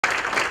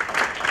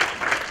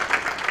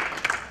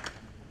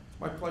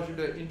My pleasure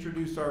to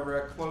introduce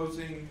our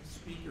closing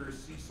speaker,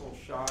 Cecil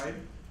Scheib.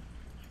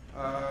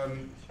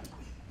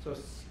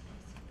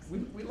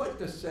 We like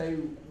to say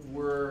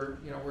we're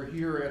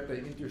here at the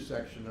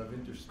intersection of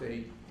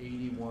Interstate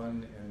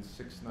 81 and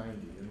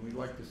 690, and we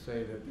like to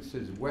say that this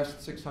is West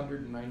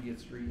 690th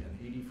Street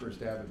and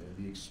 81st Avenue,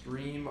 the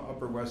extreme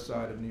Upper West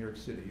Side of New York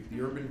City. The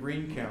Urban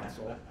Green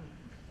Council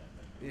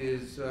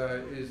is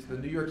the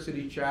New York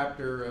City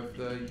chapter of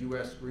the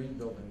U.S. Green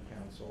Building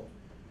Council.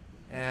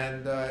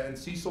 And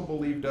Cecil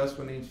believed us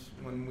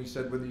when we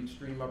said we're the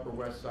extreme Upper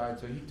West Side.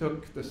 So he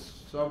took the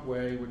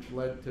subway, which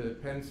led to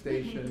Penn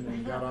Station,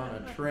 and got on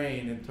a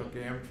train and took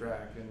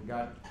Amtrak and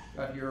got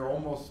here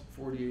almost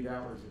 48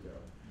 hours ago.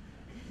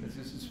 This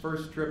is his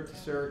first trip to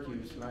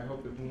Syracuse, and I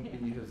hope it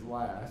won't be his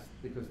last,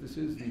 because this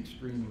is the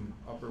extreme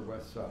Upper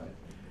West Side.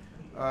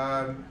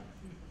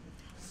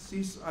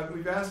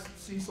 We've asked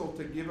Cecil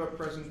to give a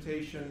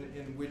presentation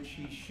in which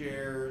he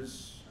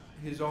shares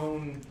his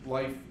own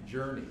life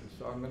journey.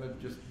 So I'm going to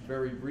just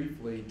very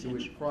briefly do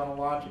it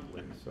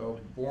chronologically. So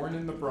born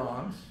in the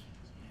Bronx,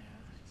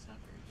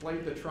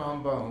 played the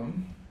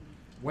trombone,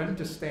 went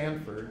to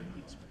Stanford,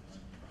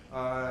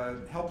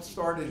 helped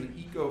start an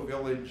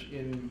Ecovillage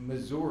in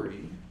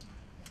Missouri,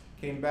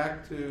 came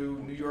back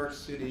to New York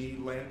City,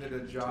 landed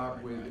a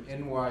job with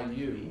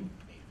NYU,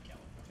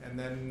 and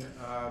then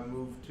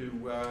moved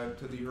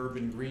to the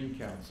Urban Green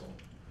Council.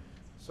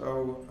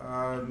 So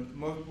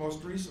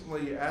most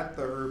recently at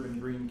the Urban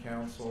Green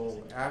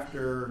Council,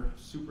 after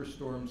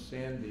Superstorm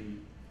Sandy,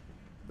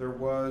 there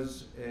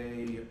was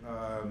a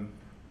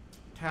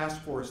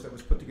task force that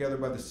was put together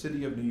by the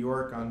City of New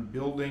York on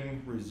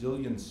building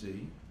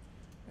resiliency,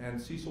 and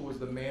Cecil was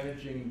the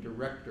managing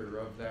director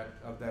of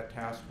that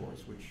task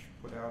force, which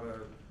put out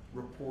a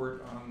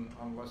report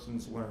on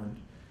lessons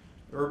learned.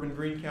 The Urban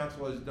Green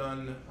Council has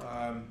done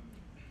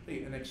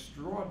an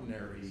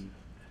extraordinary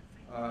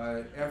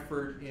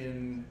effort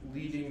in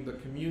leading the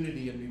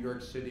community in New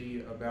York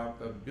City about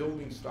the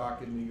building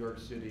stock in New York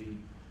City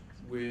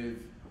with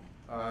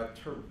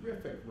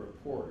terrific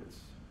reports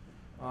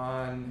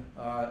on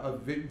a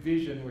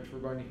vision, which we're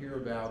going to hear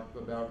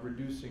about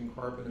reducing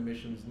carbon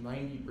emissions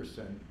 90%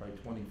 by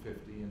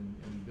 2050 in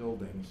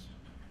buildings.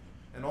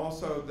 And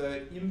also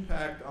the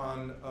impact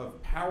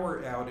of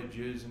power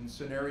outages in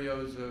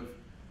scenarios of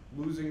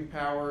losing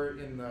power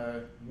in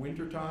the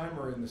wintertime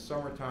or in the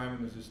summertime.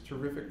 And there's this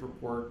terrific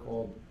report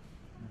called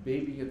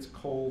 "Baby, It's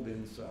Cold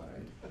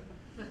Inside."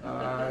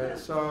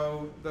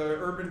 So the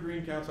Urban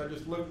Green Council I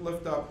just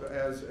lift up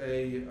as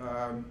a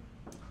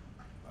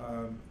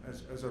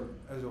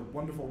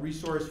wonderful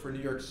resource for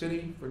New York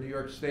City, for New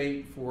York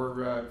State,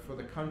 for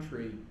the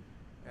country,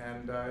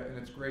 and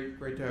it's great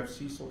to have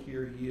Cecil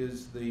here. He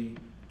is the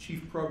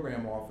Chief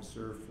Program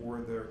Officer for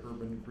the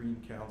Urban Green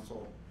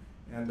Council,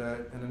 and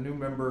a new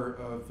member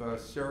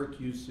of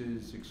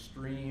Syracuse's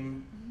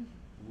extreme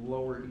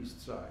Lower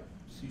East Side,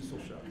 Cecil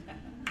Scheib.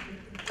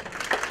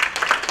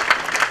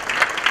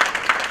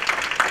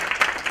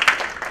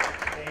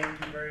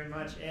 Thank you very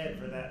much, Ed,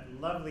 for that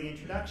lovely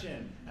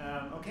introduction.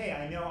 Okay,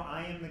 I know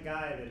I am the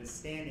guy that is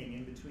standing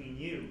in between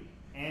you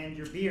and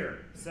your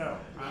beer, so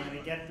I'm going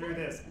to get through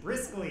this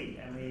briskly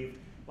and leave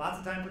lots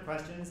of time for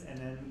questions, and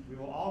then we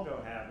will all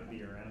go have a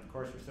beer. And of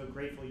course, we're so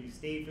grateful you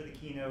stayed for the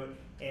keynote.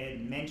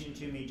 Ed mentioned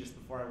to me just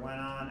before I went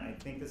on, I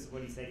think this is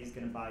what he said, he's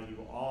going to buy you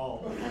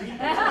all a free beer.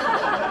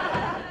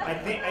 I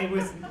think it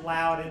was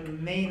loud. It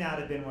may not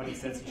have been what he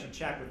said, so you should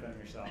check with them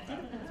yourself.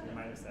 We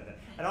might have said that.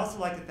 I'd also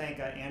like to thank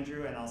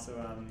Andrew and also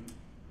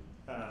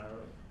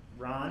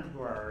Ron,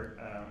 who are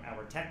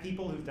our tech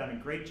people who've done a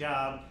great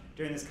job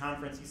during this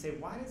conference. You say,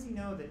 why does he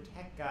know the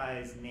tech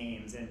guys'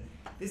 names? And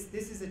this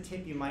is a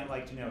tip you might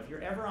like to know. If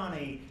you're ever on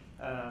a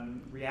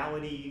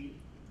reality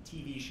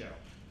TV show,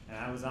 and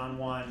I was on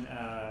one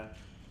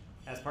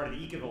as part of the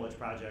Ecovillage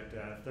project,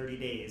 30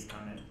 Days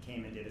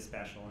came and did a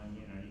special, and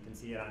you can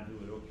see it on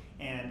Hulu.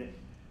 And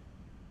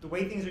the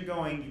way things are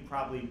going, you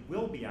probably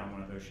will be on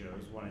one of those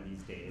shows one of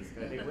these days.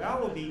 I think we all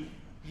will be.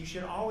 You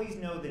should always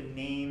know the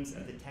names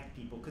of the tech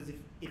people, because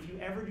if you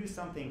ever do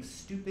something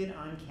stupid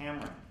on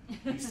camera,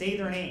 you say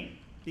their name,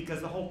 because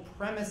the whole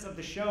premise of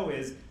the show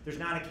is there's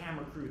not a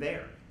camera crew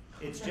there.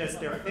 It's just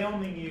they're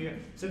filming you.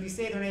 So if you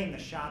say their name, the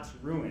shot's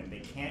ruined. They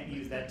can't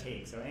use that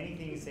take. So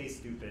anything you say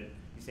stupid,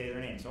 you say their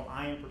name. So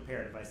I am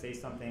prepared. If I say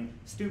something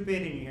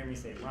stupid and you hear me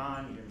say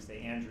Ron, you hear me say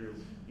Andrew,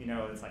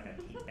 it's like a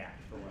take back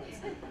for what I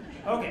said.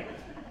 Okay,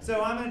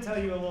 so I'm going to tell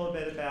you a little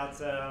bit about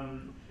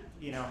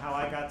how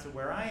I got to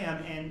where I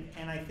am,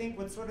 and I think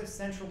what's sort of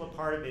central to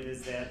part of it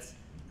is that,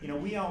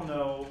 we all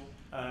know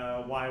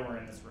why we're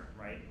in this room,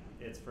 right?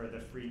 It's for the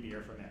free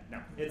beer from Ed. No,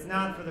 it's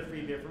not for the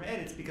free beer from Ed.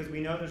 It's because we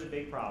know there's a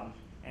big problem,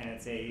 and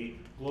it's a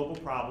global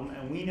problem,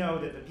 and we know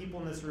that the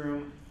people in this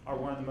room are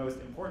one of the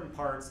most important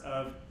parts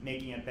of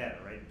making it better,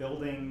 right?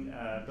 Building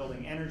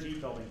energy,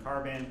 building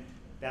carbon,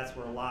 that's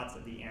where lots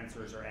of the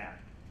answers are at.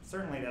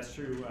 Certainly that's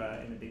true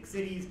in the big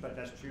cities, but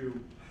that's true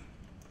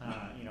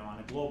on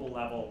a global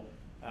level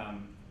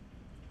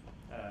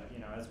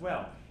as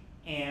well.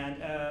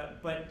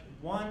 But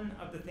one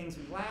of the things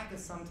we lack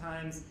is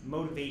sometimes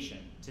motivation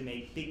to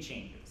make big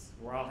changes.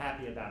 We're all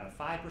happy about a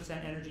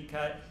 5% energy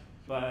cut,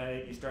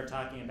 but you start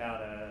talking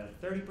about a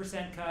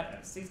 30% cut,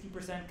 a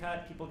 60%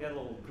 cut, people get a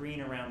little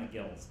green around the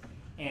gills.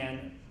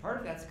 And part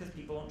of that's because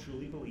people don't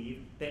truly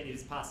believe that it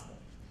is possible.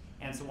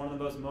 And so one of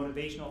the most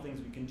motivational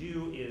things we can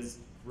do is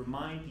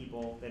remind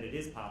people that it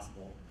is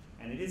possible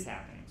and it is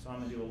happening. So I'm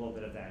going to do a little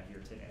bit of that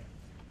here today.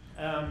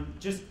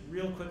 Just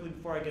real quickly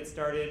before I get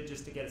started,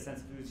 just to get a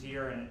sense of who's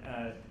here,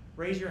 and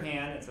raise your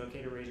hand. It's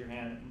okay to raise your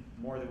hand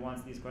more than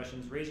once these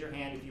questions. Raise your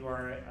hand if you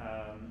are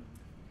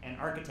an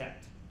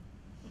architect.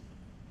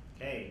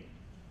 Okay.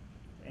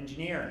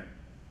 Engineer.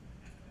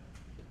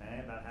 Okay,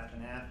 about half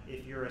and half.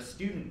 If you're a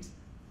student,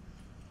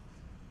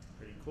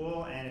 pretty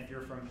cool. And if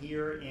you're from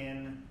here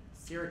in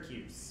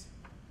Syracuse.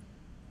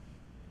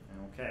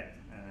 Okay.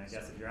 And I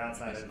guess if you're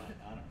outside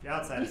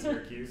of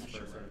Syracuse, for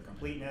sort of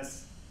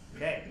completeness,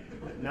 okay.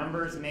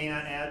 Numbers may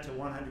not add to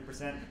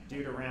 100%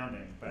 due to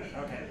rounding, but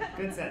okay,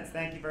 good sense.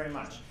 Thank you very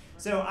much.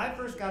 So I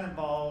first got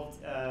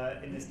involved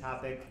in this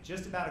topic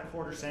just about a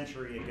quarter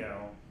century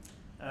ago,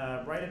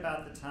 right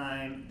about the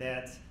time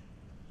that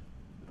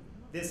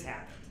this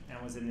happened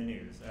and was in the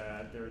news.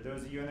 There are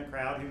those of you in the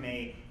crowd who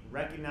may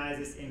recognize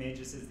this image.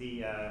 This is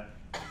the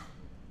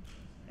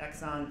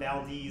Exxon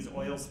Valdez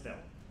oil spill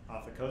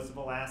off the coast of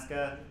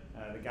Alaska.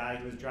 The guy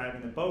who was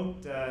driving the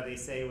boat, they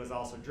say, was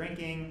also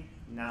drinking.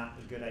 Not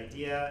a good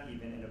idea,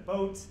 even in a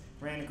boat.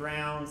 Ran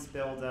aground,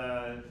 spilled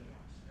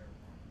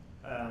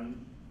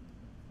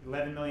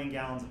 11 million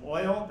gallons of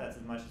oil. That's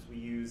as much as we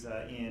use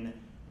in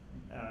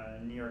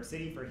New York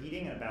City for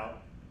heating in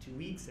about 2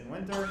 weeks in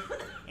winter.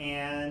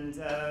 And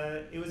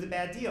it was a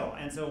bad deal.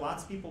 And so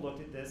lots of people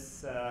looked at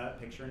this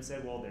picture and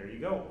said, well, there you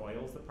go.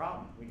 Oil's the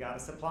problem. We got a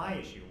supply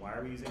issue. Why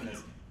are we using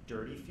this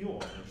dirty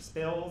fuel? There's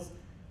spills,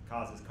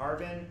 causes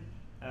carbon.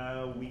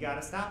 We got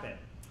to stop it.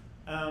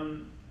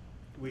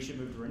 We should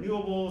move to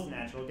renewables,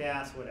 natural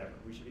gas, whatever.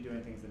 We should be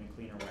doing things in a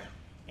cleaner way.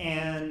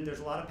 And there's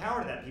a lot of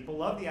power to that. People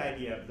love the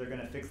idea of they're going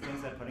to fix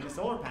things by putting a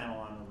solar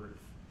panel on the roof.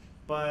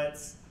 But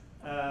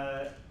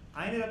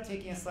I ended up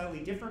taking a slightly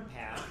different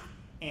path,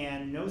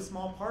 and no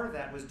small part of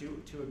that was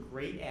due to a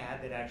great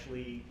ad that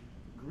actually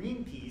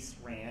Greenpeace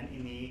ran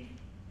in the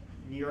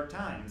New York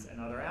Times and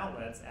other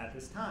outlets at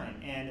this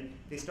time. And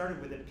they started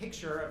with a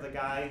picture of the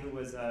guy who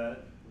was a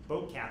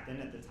boat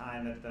captain at the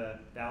time that the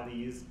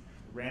Valdez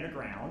ran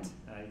aground.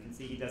 You can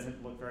see he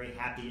doesn't look very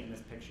happy in this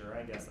picture.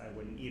 I guess I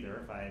wouldn't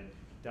either if I had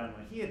done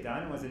what he had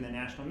done, was in the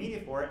national media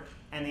for it.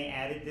 And they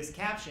added this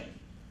caption.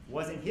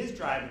 Wasn't his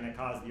driving that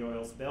caused the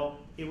oil spill,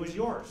 it was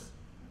yours.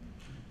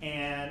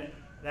 And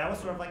that was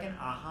sort of like an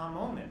aha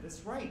moment.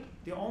 That's right.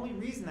 The only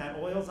reason that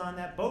oil's on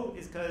that boat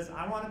is because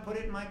I want to put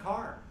it in my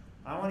car.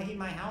 I want to heat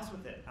my house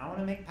with it. I want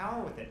to make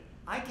power with it.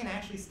 I can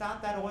actually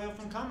stop that oil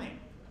from coming.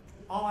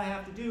 All I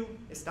have to do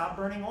is stop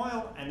burning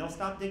oil and they'll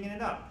stop digging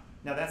it up.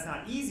 Now that's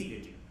not easy to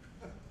do.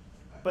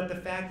 But the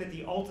fact that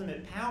the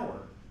ultimate power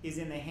is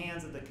in the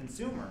hands of the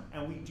consumer,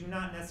 and we do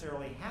not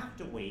necessarily have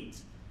to wait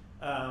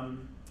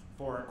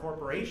for a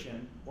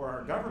corporation or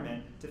our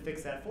government to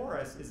fix that for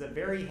us, is a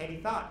very heady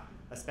thought,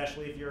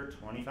 especially if you're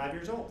 25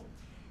 years old.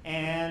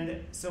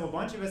 And so a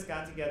bunch of us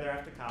got together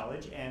after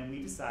college and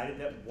we decided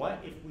that what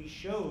if we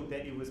showed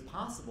that it was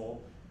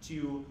possible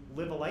to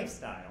live a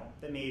lifestyle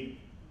that made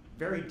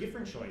very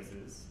different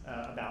choices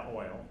about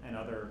oil and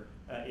other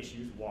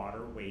issues,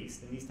 water,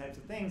 waste, and these types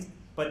of things,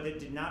 but that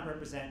did not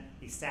represent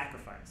a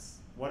sacrifice.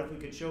 What if we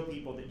could show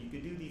people that you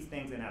could do these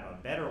things and have a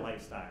better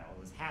lifestyle,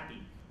 it was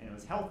happy and it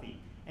was healthy,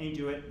 and you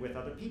do it with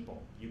other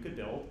people? You could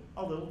build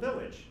a little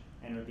village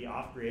and it would be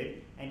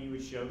off-grid, and you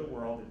would show the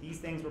world that these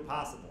things were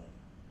possible.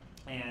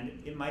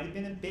 And it might have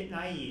been a bit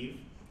naive,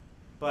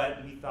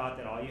 but we thought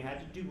that all you had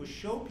to do was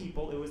show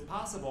people it was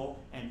possible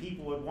and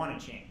people would want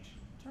to change.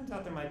 Turns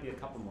out there might be a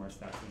couple more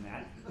steps in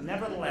that.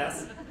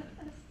 Nevertheless,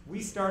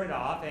 we started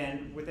off,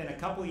 and within a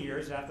couple of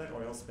years after that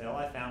oil spill,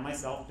 I found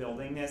myself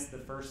building this, the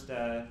first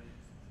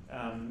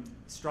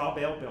straw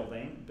bale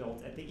building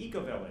built at the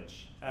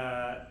Ecovillage.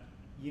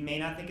 You may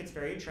not think it's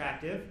very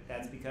attractive.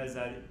 That's because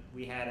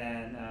we had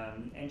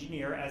an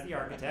engineer as the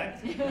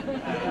architect.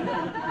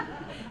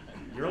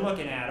 You're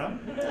looking at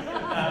him.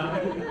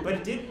 But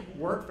it did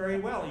work very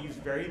well. It used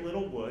very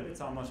little wood.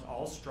 It's almost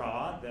all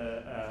straw.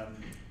 The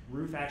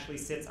roof actually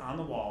sits on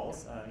the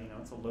walls.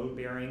 It's a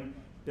load-bearing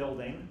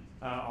building.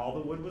 All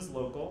the wood was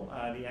local.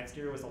 The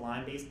exterior was a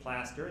lime-based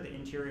plaster. The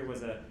interior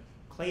was a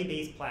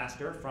clay-based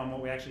plaster from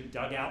what we actually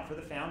dug out for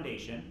the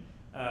foundation.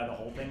 The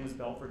whole thing was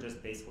built for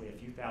just basically a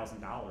few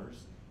 $1,000s,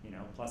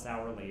 plus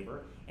our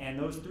labor. And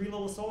those 3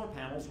 little solar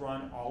panels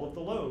run all of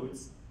the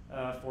loads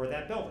for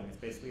that building. It's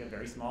basically a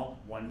very small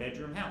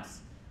 1-bedroom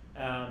house.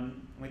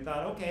 We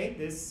thought, okay,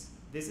 this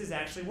is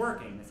actually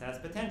working. This has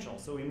potential.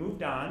 So we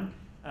moved on.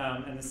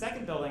 And the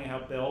second building I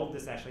helped build,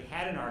 this actually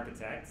had an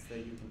architect, so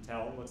you can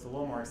tell it looks a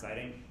little more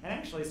exciting, and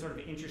actually sort of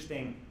an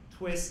interesting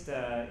twist,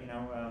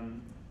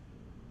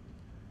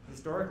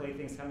 historically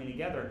things coming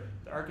together.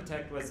 The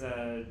architect was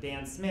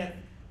Dan Smith,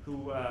 who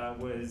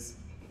was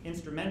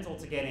instrumental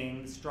to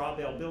getting straw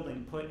bale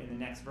building put in the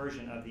next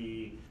version of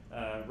the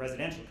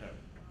residential code.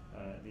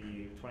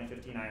 The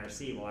 2015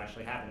 IRC will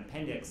actually have an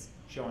appendix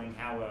showing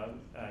how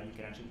you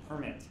can actually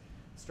permit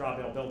straw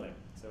bale building.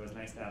 So it was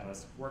nice to have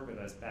us work with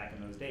us back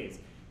in those days.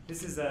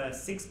 This is a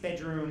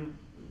 6-bedroom,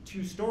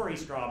 2-story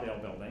straw bale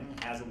building.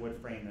 It has a wood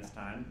frame this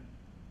time.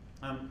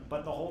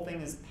 But the whole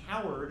thing is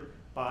powered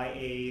by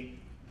a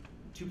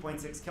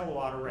 2.6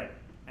 kilowatt array.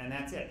 And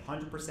that's it,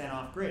 100%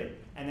 off grid.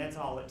 And that's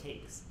all it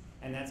takes.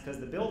 And that's because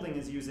the building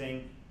is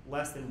using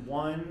less than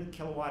 1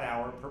 kilowatt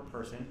hour per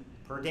person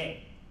per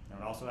day. Now,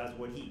 it also has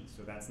wood heat,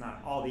 so that's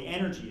not all the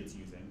energy it's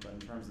using, but in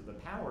terms of the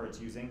power it's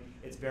using,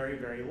 it's very,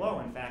 very low.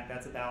 In fact,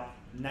 that's about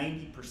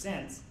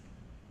 90%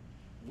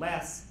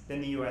 less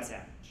than the US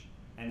average.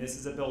 And this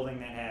is a building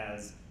that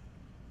has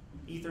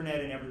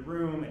Ethernet in every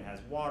room, it has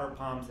water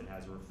pumps, it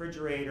has a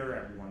refrigerator,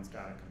 everyone's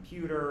got a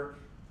computer,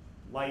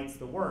 lights,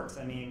 the works.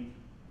 I mean,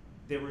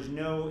 there was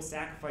no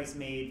sacrifice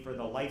made for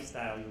the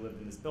lifestyle you lived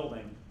in this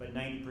building, but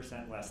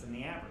 90% less than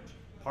the average.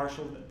 Part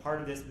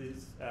of this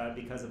is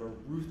because of a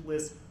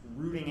ruthless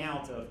rooting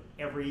out of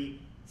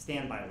every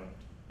standby load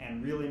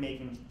and really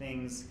making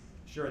things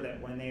sure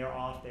that when they are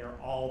off, they are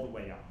all the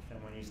way off.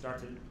 And when you start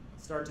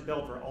to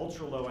build for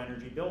ultra low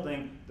energy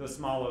building, those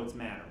small loads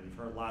matter. We've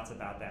heard lots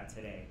about that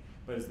today.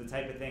 But it's the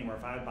type of thing where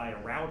if I would buy a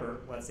router,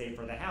 let's say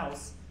for the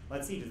house,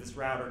 let's see, does this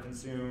router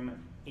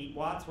consume 8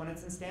 watts when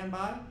it's in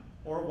standby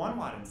or 1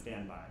 watt in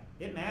standby?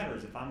 It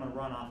matters if I'm going to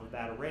run off of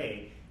that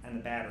array and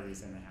the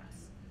batteries in the house.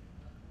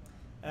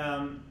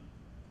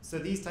 So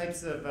these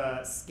types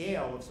of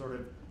scale of sort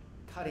of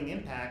cutting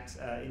impact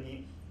in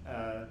the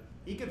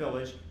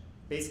Ecovillage,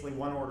 basically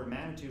 1 order of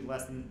magnitude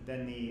less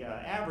than the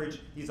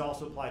average. These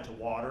also apply to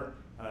water.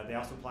 They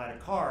also apply to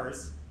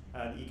cars.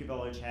 The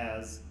Ecovillage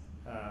has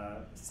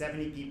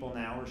 70 people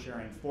now who are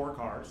sharing 4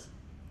 cars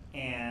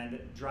and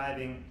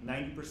driving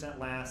 90%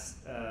 less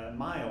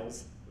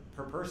miles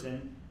per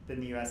person than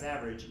the US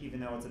average, even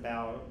though it's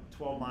about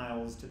 12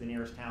 miles to the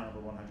nearest town over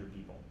 100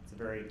 people. It's a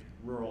very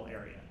rural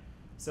area.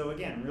 So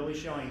again, really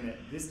showing that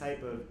this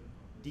type of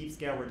deep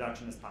scale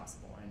reduction is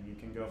possible. And you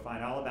can go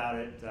find all about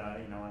it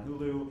on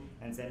Hulu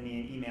and send me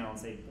an email and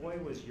say, boy,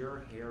 was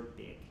your hair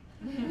big.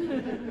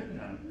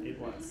 It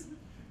was.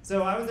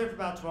 So I was there for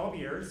about 12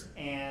 years,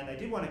 and I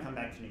did want to come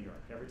back to New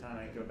York. Every time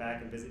I go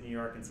back and visit New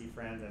York and see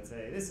friends, I'd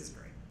say, this is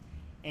great.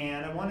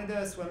 And I wanted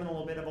to swim in a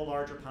little bit of a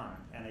larger pond.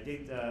 And I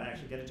did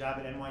actually get a job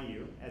at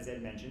NYU, as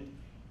Ed mentioned.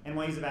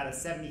 NYU is about a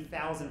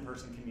 70,000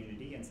 person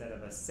community instead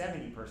of a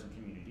 70 person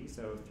community,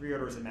 so 3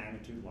 orders of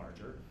magnitude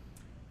larger.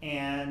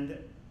 And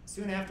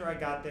soon after I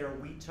got there,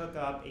 we took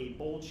up a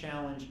bold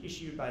challenge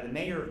issued by the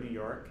mayor of New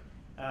York.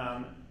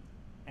 And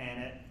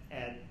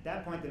at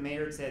that point, the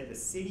mayor said the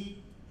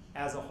city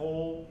as a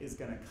whole is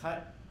going to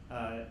cut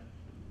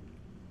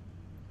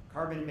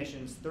carbon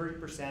emissions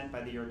 30%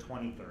 by the year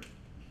 2030.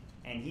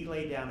 And he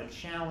laid down a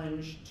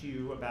challenge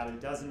to about a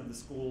dozen of the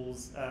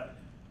schools,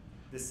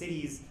 the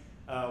city's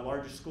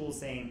largest schools,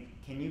 saying,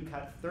 can you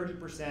cut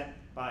 30%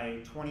 by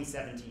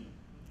 2017?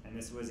 And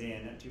this was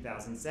in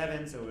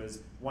 2007, so it was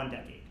 1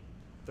 decade,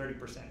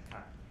 30%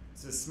 cut.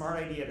 It's a smart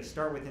idea to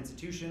start with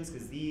institutions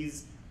because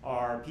these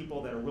are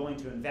people that are willing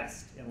to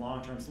invest in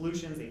long-term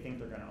solutions. They think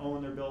they're going to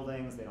own their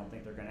buildings. They don't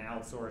think they're going to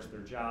outsource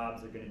their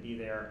jobs. They're going to be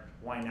there.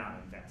 Why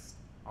not invest?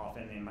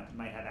 Often they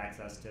might have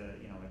access to,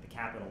 like the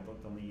capital,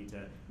 but they'll need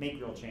to make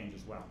real change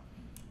as well.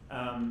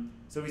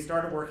 So we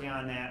started working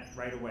on that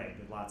right away.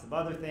 Did lots of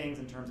other things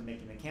in terms of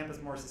making the campus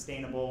more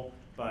sustainable,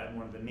 but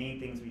one of the main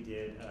things we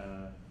did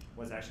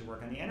was actually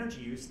work on the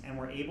energy use, and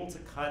we're able to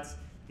cut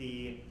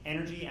the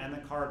energy and the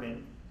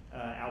carbon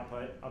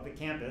output of the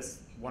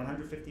campus,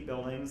 150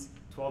 buildings,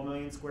 12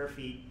 million square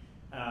feet,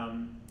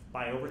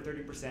 by over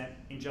 30%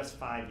 in just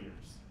 5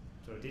 years.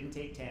 So it didn't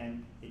take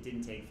 10, it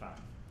didn't take 5.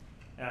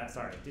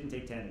 Sorry, it didn't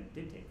take 10, it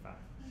did take 5.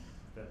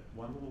 But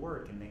one little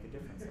word can make a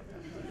difference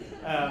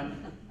like that.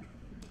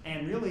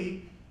 And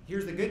really,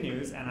 here's the good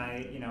news, and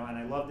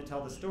I love to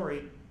tell the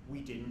story, we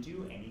didn't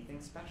do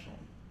anything special.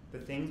 The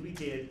things we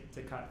did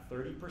to cut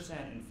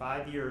 30% in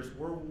 5 years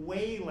were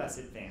way less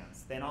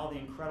advanced than all the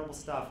incredible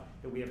stuff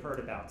that we have heard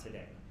about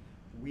today.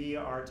 We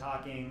are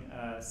talking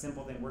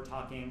simple thing, we're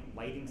talking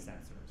lighting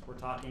sensors, we're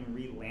talking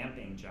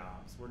relamping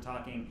jobs, we're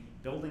talking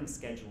building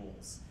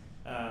schedules,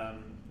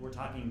 we're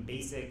talking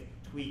basic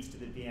tweaks to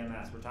the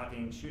BMS, we're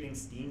talking shooting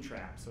steam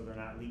traps so they're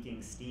not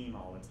leaking steam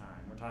all the time,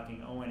 we're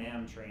talking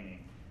O&M training.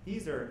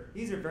 These are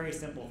very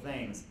simple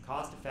things,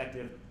 cost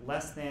effective,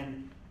 less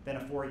than a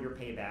 4-year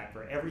payback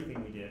for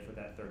everything we did for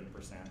that 30%,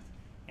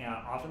 and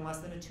often less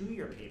than a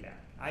 2-year payback.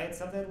 I had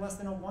stuff that had less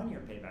than a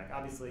 1-year payback.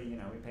 Obviously,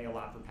 we pay a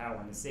lot for power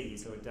in the city,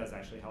 so it does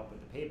actually help with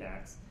the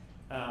paybacks.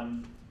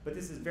 But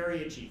this is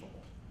very achievable.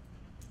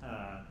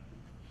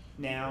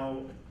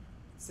 Now,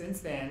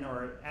 since then,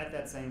 or at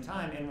that same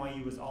time,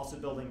 NYU was also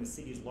building the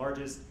city's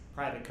largest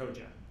private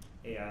cogen,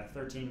 a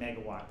 13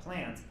 megawatt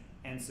plant,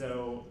 and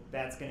so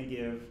that's going to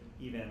give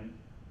even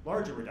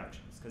larger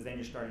reductions, because then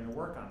you're starting to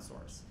work on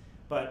source.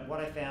 But what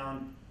I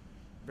found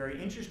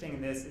very interesting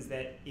in this is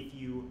that if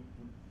you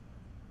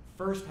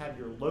first have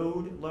your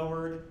load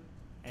lowered,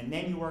 and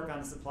then you work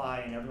on the supply,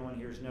 and everyone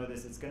here knows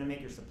this, it's going to make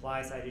your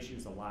supply side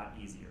issues a lot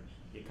easier.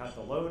 You cut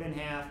the load in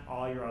half,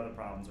 all your other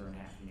problems are in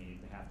half. You need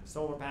half the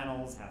solar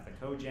panels, half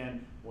the cogen,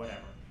 whatever.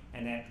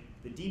 And at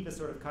the deepest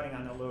sort of cutting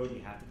on the load,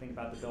 you have to think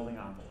about the building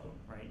envelope,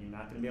 right? You're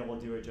not going to be able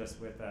to do it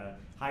just with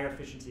higher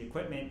efficiency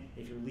equipment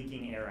if you're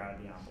leaking air out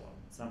of the envelope.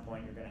 At some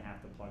point, you're going to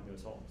have to plug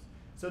those holes.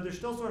 So there's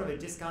still sort of a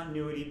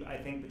discontinuity, I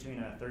think, between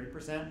a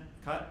 30%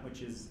 cut,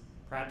 which is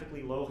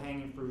practically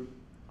low-hanging fruit,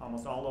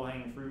 almost all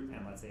low-hanging fruit,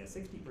 and let's say a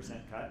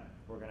 60% cut.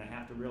 We're going to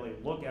have to really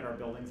look at our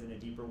buildings in a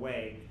deeper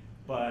way,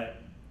 but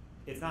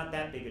it's not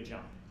that big a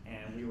jump,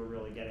 and we were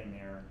really getting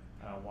there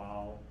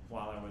while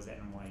I was at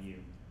NYU.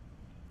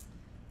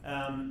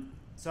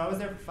 So I was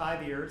there for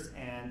 5 years,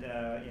 and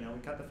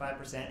we cut the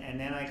 5%, and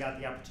then I got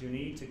the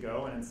opportunity to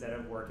go and instead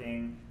of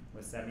working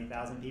with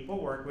 70,000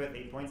 people, work with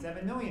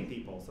 8.7 million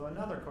people. So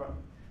another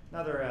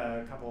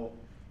couple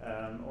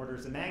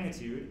orders of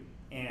magnitude.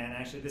 And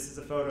actually, this is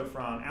a photo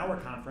from our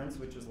conference,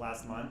 which was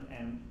last month,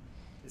 and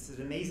this is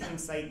an amazing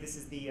site. This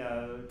is the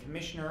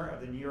commissioner of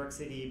the New York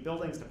City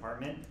Buildings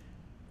Department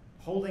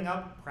holding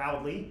up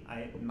proudly,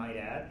 I might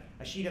add,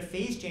 a sheet of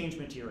phase change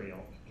material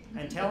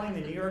and telling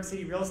the New York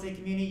City real estate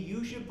community,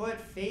 you should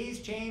put phase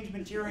change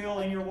material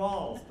in your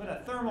walls, put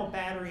a thermal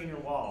battery in your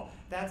wall.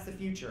 That's the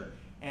future.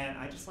 And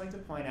I just like to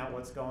point out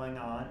what's going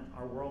on in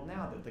our world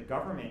now, that the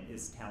government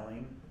is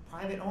telling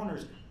private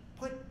owners,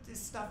 put this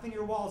stuff in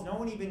your walls. No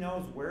one even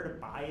knows where to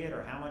buy it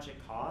or how much it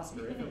costs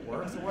or if it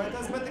works or what it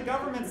does. But the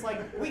government's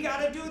like, we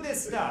got to do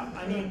this stuff.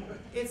 I mean,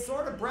 it's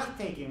sort of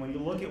breathtaking when you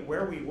look at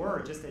where we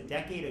were just a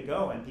decade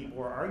ago and people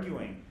were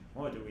arguing,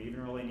 well, do we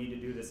even really need to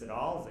do this at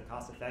all? Is it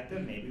cost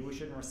effective? Maybe we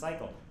shouldn't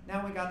recycle.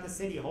 Now we got the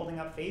city holding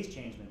up phase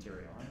change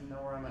material. I don't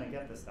know where I'm going to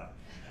get this stuff.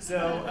 So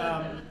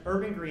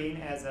Urban Green,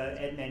 as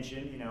Ed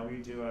mentioned, we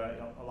do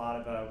a lot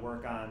of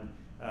work on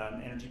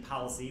energy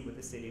policy with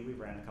the city. We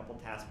ran a couple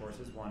task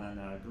forces, one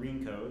on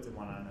green codes and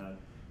one on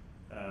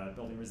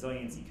building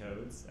resiliency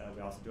codes.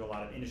 We also do a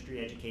lot of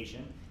industry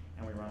education,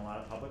 and we run a lot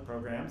of public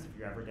programs. If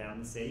you're ever down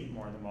in the city,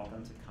 more than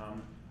welcome to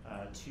come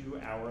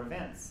to our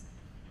events.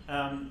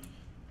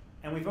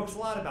 And we focus a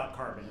lot about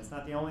carbon. It's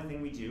not the only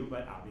thing we do,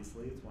 but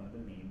obviously it's one of the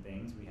main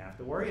things we have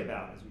to worry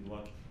about as we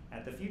look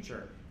at the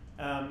future.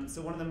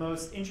 So one of the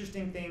most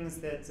interesting things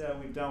that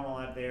we've done while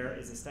I'm there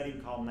is a study we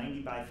call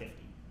 90 by 50.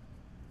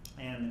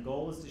 And the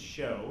goal is to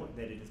show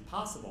that it is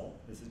possible,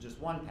 this is just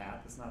one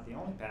path, it's not the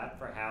only path,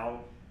 for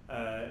how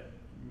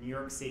New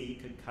York City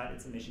could cut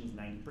its emissions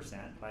 90%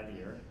 by the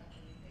year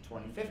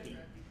 2050.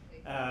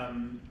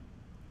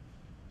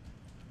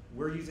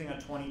 We're using a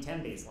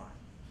 2010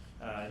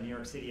 baseline. New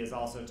York City has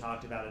also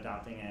talked about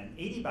adopting an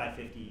 80 by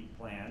 50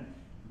 plan.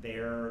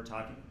 They're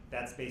talking,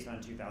 that's based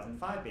on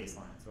 2005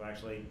 baseline. So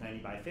actually 90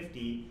 by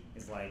 50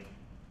 is like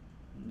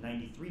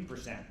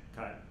 93%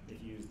 cut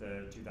if you use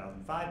the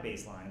 2005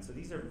 baseline. So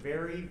these are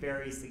very,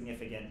 very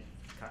significant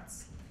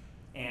cuts.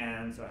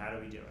 And so how do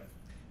we do it?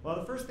 Well,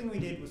 the first thing we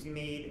did was we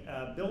made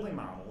building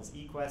models,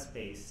 eQuest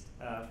based,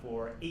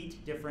 for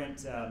 8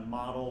 different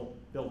model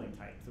building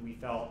types that we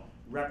felt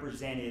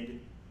represented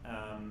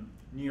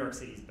New York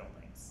City's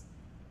buildings.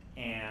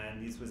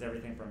 And this was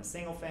everything from a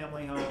single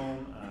family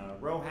home,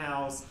 row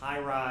house, high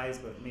rise,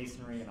 both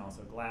masonry and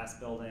also glass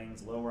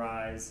buildings, low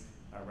rise,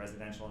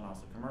 residential and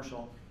also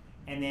commercial.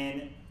 And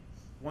then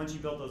once you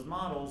built those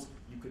models,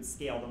 you could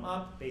scale them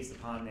up based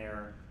upon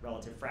their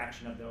relative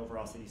fraction of the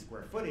overall city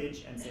square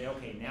footage and say,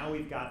 okay, now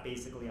we've got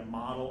basically a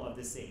model of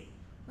the city.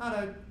 Not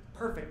a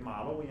perfect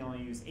model, we only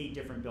use 8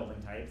 different building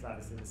types.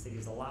 Obviously the city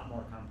is a lot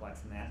more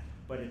complex than that,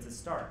 but it's a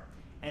start.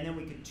 And then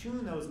we could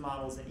tune those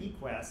models in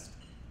eQuest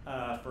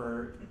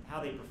for how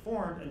they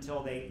performed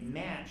until they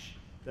match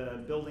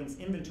the building's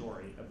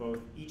inventory of both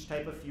each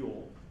type of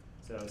fuel,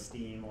 so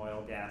steam,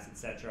 oil, gas,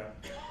 etc.,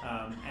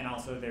 and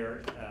also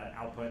their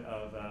output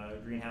of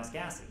greenhouse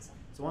gases.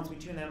 So once we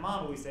tune that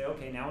model, we say,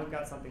 okay, now we've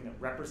got something that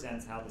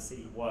represents how the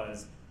city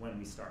was when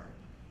we started.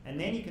 And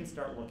then you can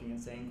start looking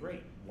and saying,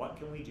 great, what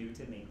can we do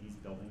to make these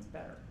buildings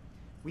better?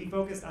 We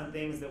focused on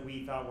things that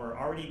we thought were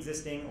already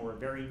existing or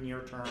very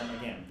near term,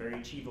 again, very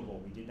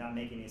achievable. We did not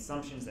make any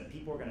assumptions that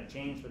people were going to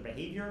change their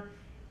behavior.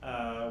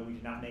 We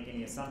did not make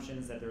any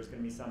assumptions that there's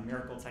going to be some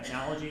miracle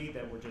technology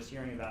that we're just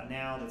hearing about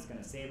now that's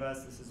going to save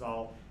us. This is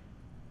all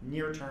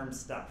near-term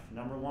stuff.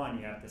 Number one,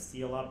 you have to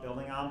seal up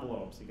building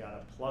envelopes. You got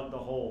to plug the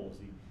holes.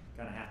 You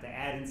kind of have to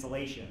add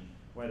insulation,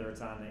 whether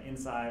it's on the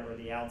inside or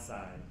the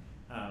outside.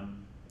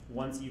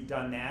 Once you've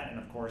done that, and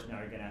of course now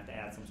you're going to have to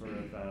add some sort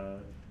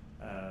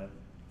of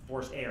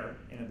forced air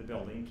into the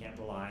building. You can't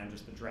rely on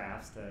just the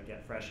drafts to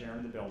get fresh air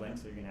into the building,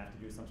 so you're going to have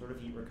to do some sort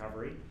of heat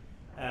recovery.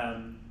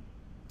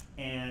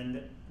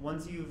 And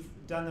once you've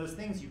done those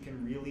things, you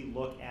can really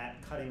look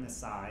at cutting the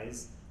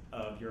size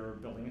of your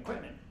building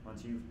equipment.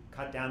 Once you've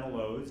cut down the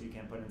loads, you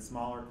can put in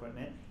smaller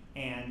equipment.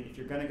 And if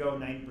you're going to go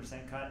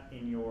 90% cut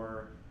in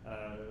your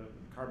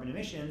carbon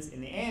emissions,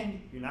 in the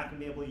end, you're not going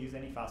to be able to use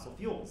any fossil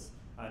fuels.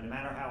 No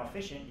matter how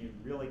efficient, you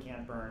really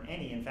can't burn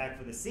any. In fact,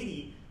 for the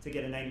city to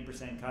get a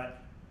 90%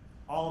 cut,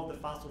 all of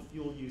the fossil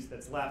fuel use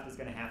that's left is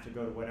going to have to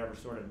go to whatever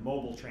sort of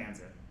mobile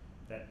transit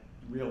that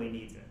really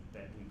needs it,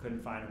 that we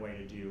couldn't find a way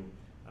to do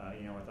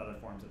with other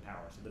forms of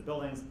power. So the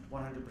building's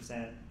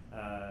 100%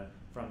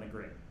 from the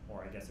grid,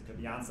 or I guess it could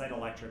be on-site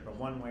electric, but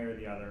one way or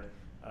the other,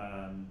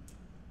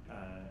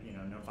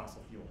 no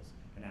fossil fuels.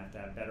 You're going to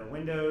have better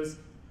windows,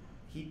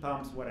 heat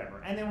pumps,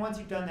 whatever. And then once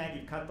you've done that,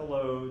 you've cut the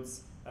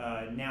loads,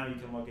 now you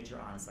can look at your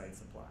on-site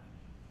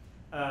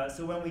supply.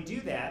 So when we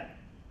do that,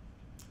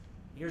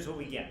 here's what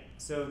we get.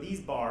 So these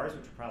bars,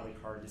 which are probably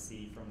hard to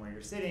see from where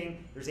you're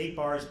sitting, there's 8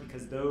 bars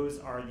because those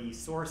are the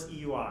source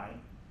EUI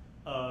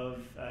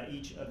of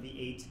each of the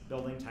 8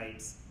 building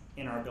types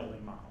in our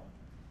building model.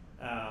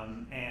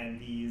 And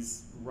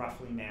these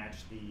roughly match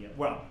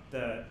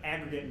the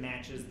aggregate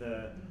matches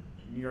the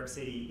New York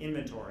City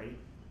inventory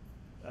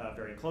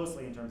very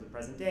closely in terms of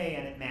present day,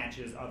 and it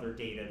matches other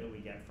data that we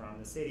get from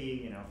the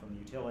city, from the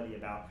utility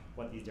about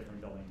what these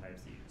different building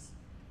types use.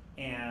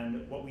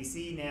 And what we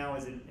see now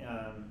is, in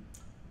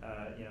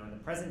the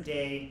present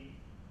day,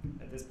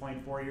 at this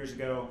point 4 years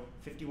ago,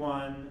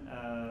 51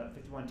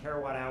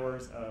 terawatt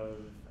hours of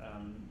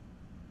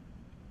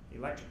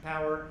electric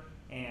power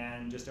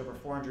and just over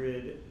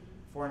 400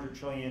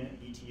 trillion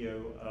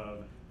BTU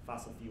of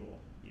fossil fuel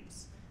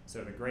use.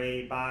 So the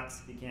gray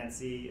box, if you can't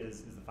see,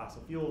 is the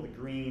fossil fuel. The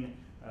green,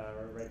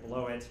 right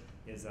below it,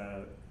 is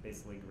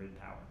basically grid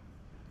power.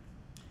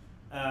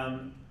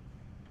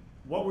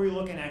 What were we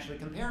looking actually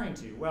comparing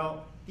to?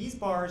 Well, these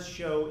bars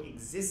show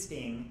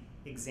existing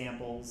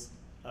examples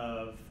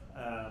of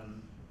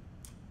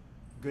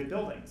good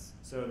buildings.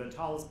 So the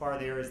tallest bar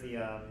there is the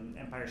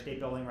Empire State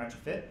Building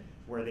retrofit,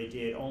 where they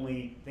did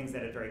only things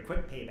that had very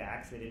quick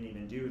paybacks. They didn't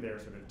even do their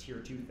sort of tier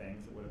 2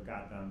 things that would have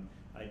got them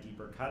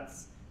deeper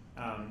cuts.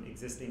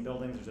 Existing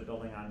buildings, there's a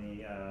building on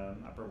the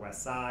Upper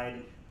West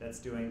Side that's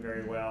doing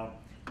very well.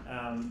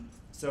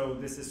 So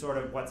this is sort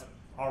of what's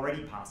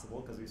already possible,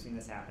 because we've seen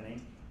this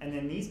happening. And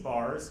then these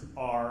bars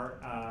are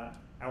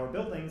our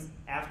buildings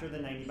after the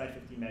 90 by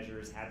 50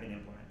 measures have been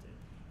implemented.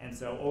 And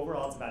so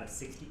overall, it's about a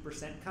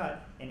 60%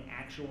 cut in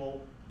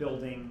actual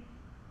building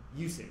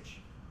usage,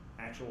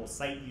 actual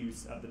site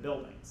use of the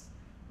buildings.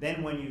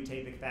 Then when you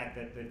take the fact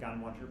that they've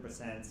gone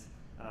 100%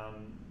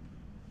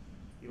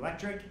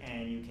 electric,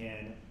 and you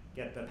can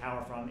get the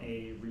power from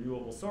a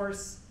renewable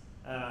source,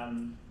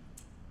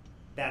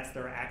 that's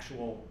their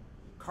actual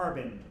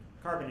carbon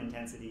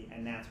intensity,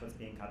 and that's what's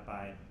being cut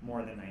by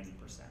more than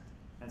 90%.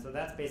 And so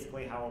that's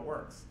basically how it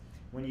works.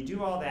 When you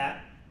do all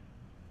that,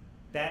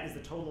 that is the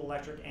total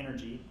electric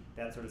energy,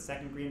 that sort of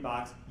second green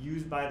box,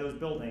 used by those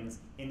buildings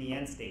in the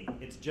end state.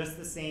 It's just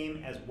the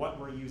same as what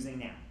we're using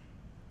now.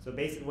 So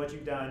basically what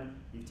you've done,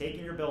 you've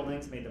taken your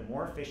buildings, made them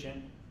more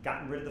efficient,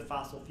 gotten rid of the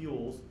fossil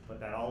fuels, put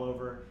that all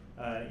over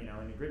in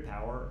the grid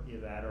power,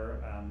 either that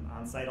or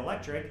on-site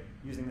electric.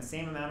 Using the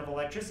same amount of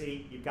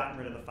electricity, you've gotten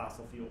rid of the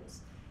fossil fuels.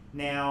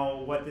 Now,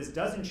 what this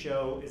doesn't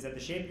show is that the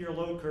shape of your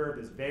load curve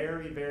is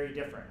very, very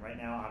different. Right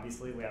now,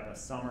 obviously, we have a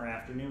summer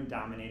afternoon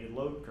dominated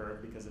load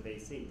curve because of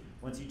AC.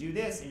 Once you do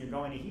this and you're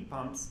going to heat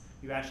pumps,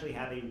 you actually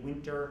have a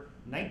winter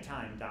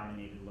nighttime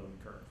dominated load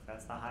curve.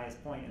 That's the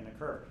highest point in the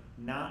curve.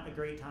 Not a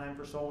great time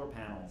for solar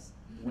panels,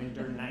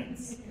 winter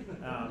nights.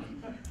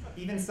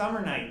 Even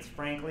summer nights,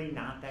 frankly,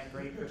 not that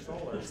great for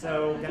solar.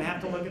 So we're gonna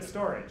have to look at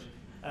storage.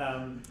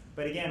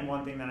 But again,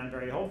 one thing that I'm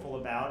very hopeful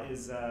about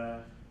is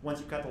once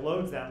you cut the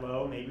loads that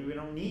low, maybe we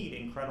don't need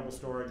incredible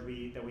storage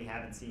that we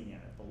haven't seen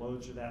yet. If the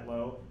loads are that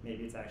low,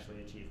 maybe it's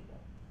actually achievable.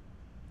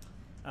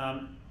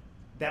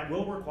 That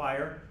will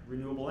require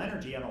renewable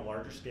energy on a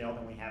larger scale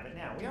than we have it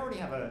now. We already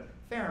have a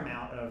fair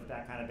amount of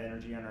that kind of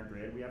energy on our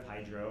grid. We have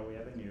hydro, we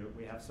have a nuke,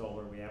 we have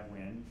solar, we have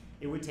wind.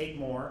 It would take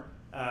more.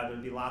 There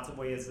would be lots of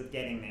ways of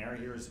getting there.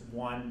 Here's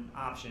one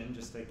option,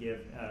 just to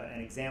give an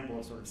example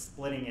of sort of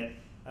splitting it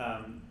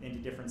into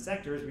different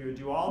sectors. We would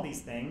do all these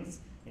things,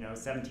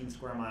 17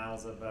 square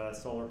miles of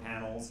solar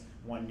panels,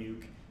 1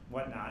 nuke,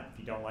 whatnot. If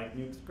you don't like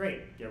nukes,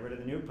 great. Get rid of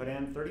the nuke, put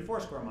in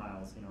 34 square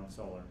miles of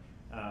solar.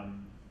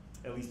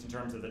 At least in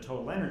terms of the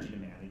total energy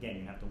demand. Again,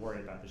 you have to worry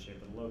about the shape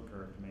of the load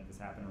curve to make this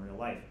happen in real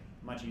life.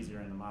 Much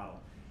easier in the model.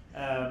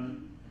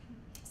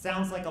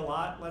 Sounds like a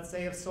lot, let's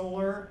say, of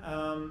solar.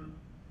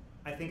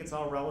 I think it's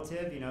all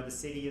relative. The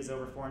city is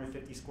over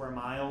 450 square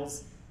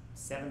miles,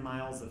 7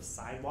 miles of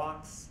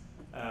sidewalks.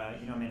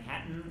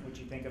 Manhattan, which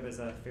you think of as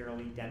a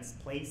fairly dense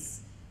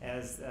place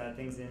as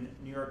things in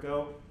New York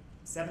go,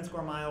 7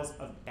 square miles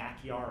of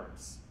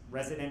backyards,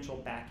 residential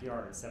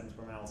backyards, 7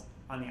 square miles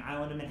on the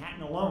island of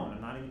Manhattan alone.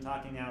 I'm not even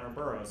talking the outer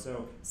boroughs.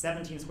 So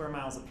 17 square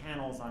miles of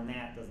panels on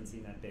that doesn't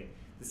seem that big.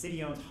 The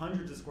city owns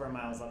hundreds of square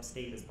miles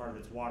upstate as part of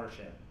its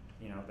watershed.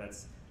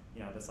 That's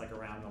like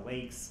around the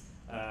lakes.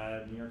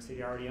 New York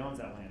City already owns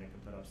that land. It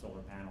could put up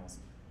solar panels.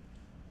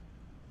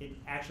 It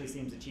actually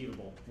seems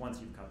achievable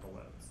once you've cut the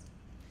loads.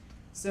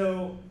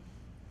 So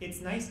it's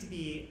nice to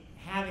be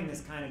having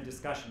this kind of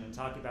discussion and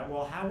talking about,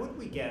 well, how would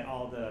we get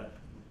all the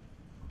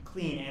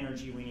clean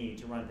energy we need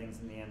to run things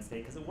in the end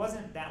state? Because it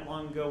wasn't that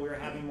long ago we were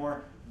having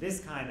more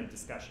this kind of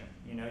discussion.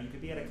 You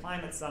could be at a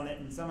climate summit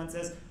and someone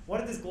says, what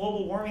if this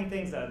global warming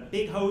thing's a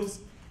big hoax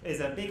is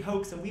a big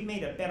hoax and we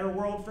made a better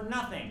world for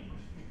nothing.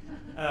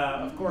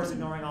 Of course,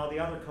 ignoring all the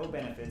other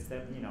co-benefits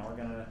that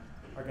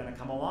are gonna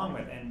come along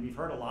with. And we've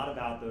heard a lot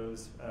about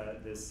those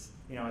at this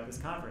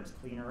conference: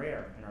 cleaner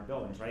air in our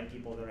buildings, right?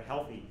 People that are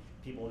healthy,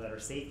 people that are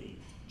safety,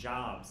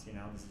 jobs.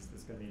 This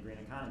is going to be a green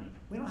economy.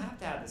 We don't have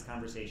to have this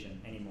conversation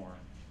anymore.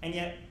 And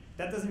yet,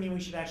 that doesn't mean we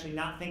should actually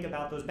not think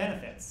about those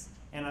benefits.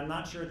 And I'm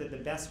not sure that the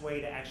best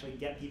way to actually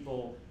get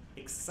people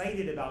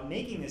excited about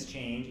making this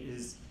change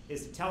is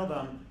to tell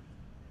them,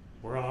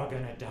 we're all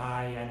gonna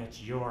die and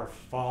it's your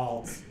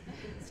fault.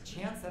 There's a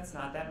chance that's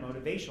not that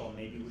motivational.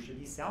 Maybe we should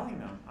be selling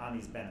them on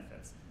these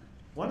benefits.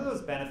 One of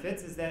those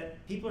benefits is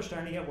that people are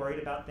starting to get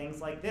worried about things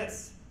like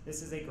this.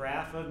 This is a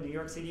graph of New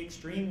York City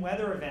extreme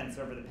weather events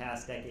over the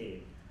past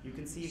decade. You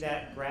can see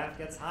that graph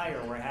gets higher.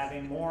 We're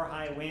having more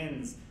high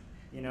winds,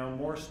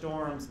 more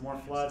storms, more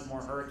floods,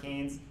 more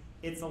hurricanes.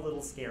 It's a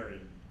little scary.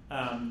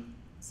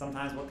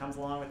 Sometimes what comes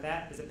along with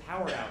that is a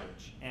power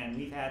outage. And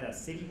we've had a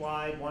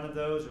citywide one of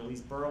those, or at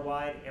least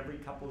borough-wide, every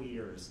couple of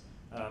years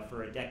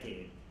for a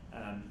decade.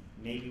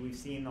 Maybe we've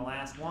seen the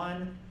last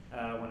one.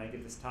 When I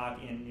give this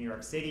talk in New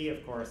York City,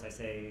 of course, I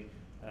say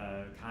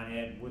Con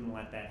Ed wouldn't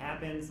let that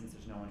happen. Since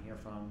there's no one here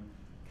from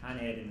Con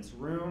Ed in this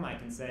room, I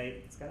can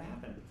say it's going to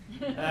happen.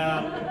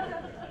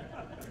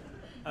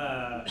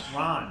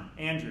 Ron,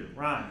 Andrew.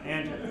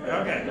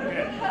 Okay,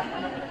 good.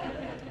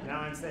 Now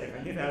I'm safe.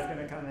 I knew that was going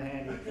to come in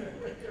handy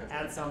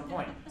at some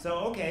point. So,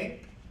 okay,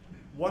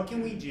 what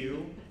can we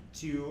do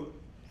to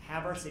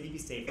have our city be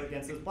safer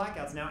against those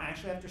blackouts? Now,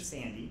 actually, after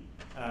Sandy,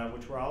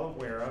 which we're all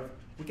aware of,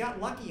 we got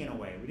lucky in a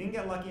way. We didn't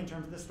get lucky in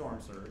terms of the storm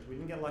surge. We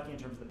didn't get lucky in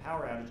terms of the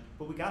power outage,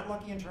 but we got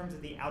lucky in terms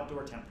of the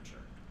outdoor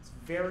temperature. It's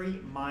very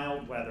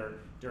mild weather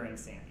during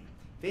Sandy.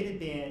 If it had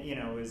been,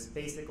 it was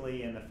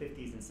basically in the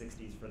 50s and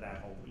 60s for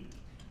that whole week.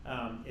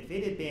 If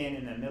it had been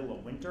in the middle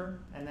of winter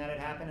and that had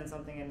happened and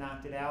something had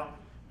knocked it out,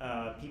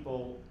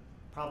 people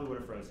probably would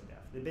have frozen to death.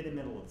 If it had been in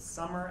the middle of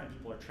summer and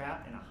people are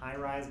trapped in a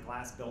high-rise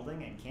glass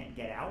building and can't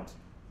get out,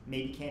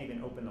 maybe can't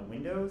even open the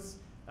windows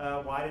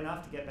wide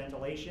enough to get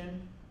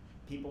ventilation,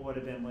 people would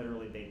have been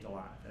literally baked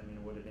alive. I mean,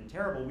 it would have been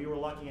terrible. We were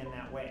lucky in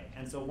that way.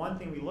 And so one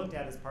thing we looked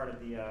at as part of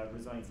the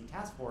Resiliency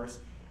Task Force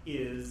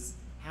is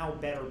how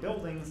better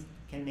buildings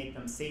can make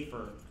them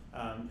safer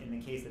in the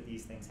case that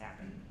these things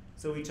happen.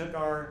 So we took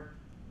our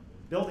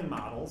building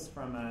models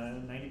from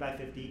 90 by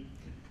 50,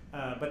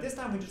 but this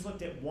time we just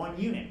looked at one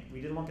unit. We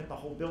didn't look at the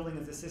whole building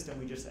as a system.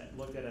 We just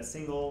looked at a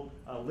single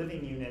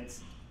living unit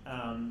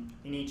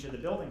in each of the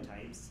building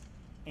types.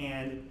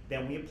 And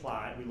then we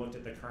looked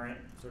at the current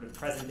sort of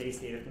present day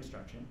state of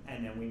construction,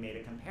 and then we made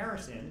a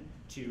comparison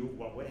to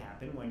what would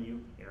happen when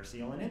you air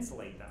seal and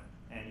insulate them,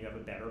 and you have a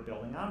better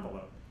building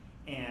envelope.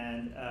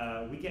 And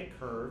we get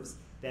curves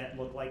that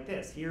look like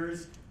this.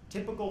 Here's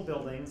typical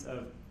buildings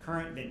of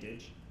current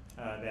vintage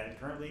that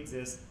currently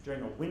exist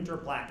during a winter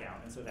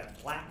blackout. And so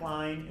that black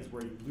line is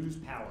where you lose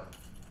power.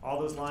 All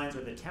those lines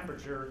are the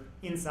temperature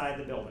inside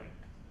the building.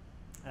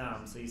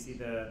 So you see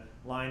the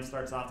line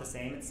starts off the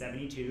same at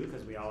 72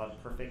 because we all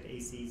have perfect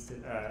AC,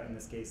 in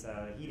this case,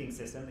 heating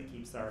system that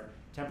keeps our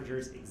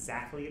temperatures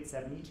exactly at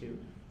 72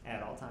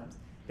 at all times.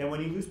 Then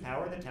when you lose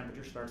power, the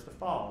temperature starts to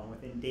fall. And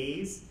within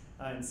days,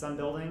 in some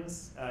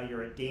buildings,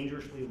 you're at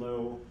dangerously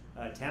low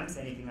temps.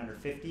 Anything under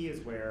 50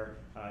 is where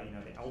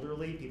the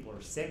elderly, people who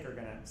are sick, are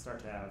going to start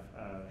to have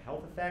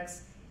health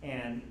effects.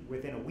 And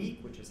within a week,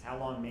 which is how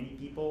long many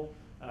people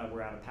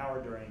were out of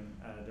power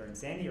during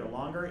Sandy or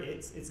longer,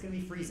 it's going to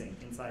be freezing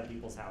inside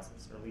people's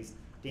houses, or at least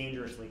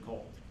dangerously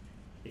cold.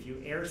 If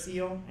you air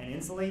seal and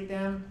insulate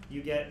them,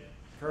 you get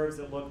curves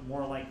that look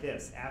more like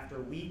this. After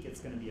a week,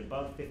 it's going to be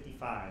above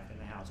 55 in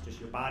the house. Just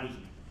your body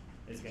heat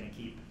is going to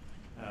keep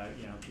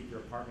your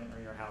apartment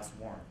or your house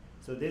warm.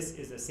 So this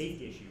is a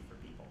safety issue for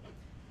people.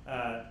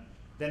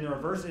 Then the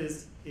reverse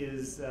is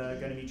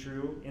going to be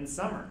true in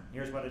summer.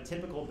 Here's what a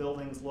typical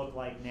buildings look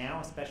like now,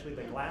 especially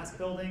the glass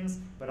buildings,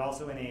 but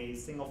also in a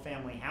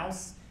single-family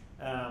house.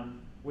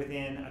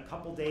 Within a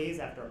couple days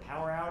after a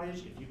power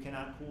outage, if you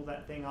cannot cool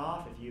that thing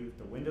off, if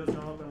the windows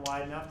don't open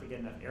wide enough to get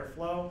enough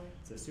airflow,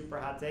 it's a super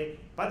hot day.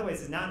 By the way,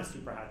 this is not a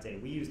super hot day.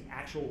 We used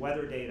actual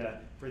weather data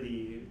for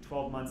the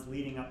 12 months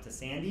leading up to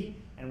Sandy,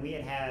 and we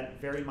had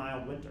very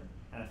mild winter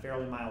and a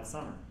fairly mild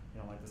summer,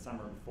 like the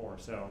summer before.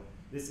 So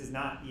this is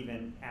not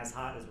even as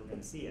hot as we're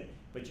going to see it,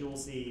 but you will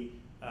see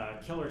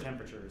killer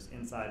temperatures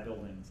inside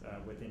buildings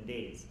within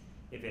days.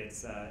 If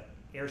it's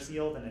air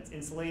sealed and it's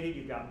insulated,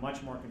 you've got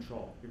much more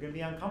control. You're going to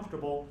be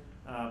uncomfortable,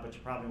 but you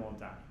probably won't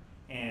die.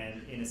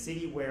 And in a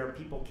city where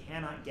people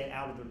cannot get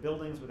out of their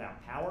buildings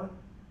without power,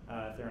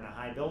 if they're in a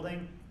high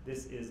building,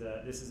 this is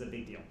a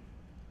big deal.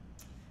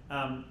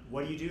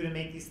 What do you do to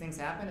make these things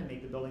happen and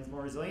make the buildings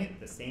more resilient?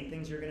 The same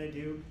things you're going to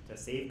do to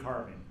save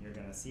carbon. You're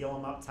going to seal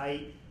them up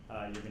tight.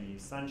 You're going to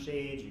use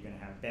sunshades. You're going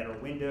to have better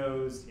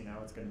windows.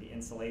 It's going to be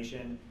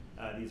insulation.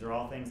 These are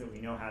all things that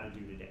we know how to do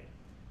today.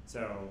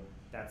 So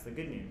that's the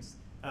good news.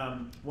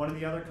 One of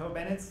the other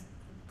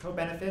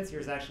co-benefits,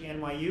 here's actually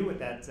NYU with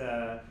that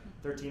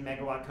 13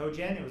 megawatt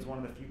cogen. It was one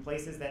of the few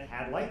places that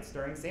had lights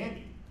during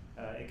Sandy.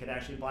 It could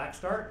actually black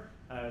start.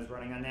 It was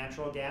running on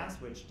natural gas,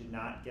 which did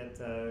not get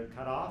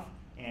cut off,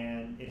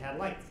 and it had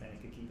lights, and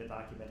it could keep its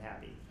occupant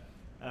happy.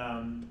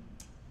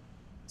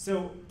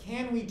 So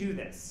can we do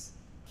this?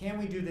 Can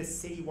we do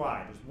this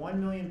citywide? There's 1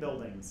 million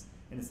buildings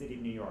in the city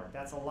of New York.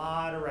 That's a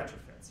lot of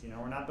retrofits.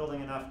 We're not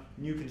building enough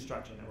new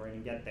construction that we're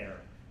going to get there,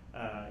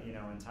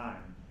 in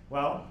time.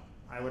 Well,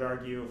 I would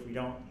argue if we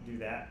don't do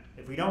that,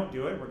 if we don't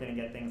do it, we're going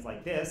to get things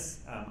like this.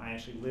 I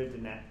actually lived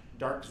in that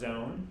dark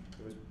zone.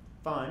 It was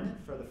fun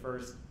for the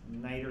first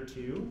night or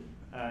two.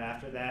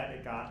 After that,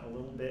 it got a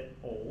little bit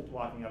old,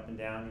 walking up and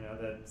down,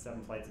 the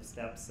 7 flights of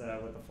steps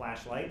with a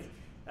flashlight.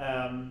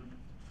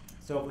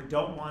 So if we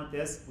don't want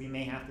this, we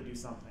may have to do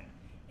something.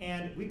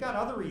 And we've got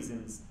other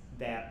reasons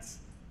that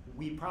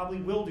we probably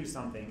will do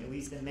something, at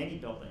least in many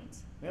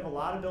buildings. We have a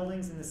lot of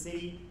buildings in the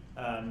city,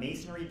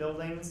 masonry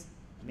buildings.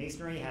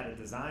 Masonry had a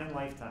design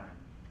lifetime.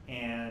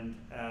 And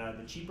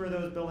the cheaper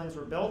those buildings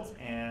were built,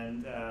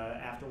 and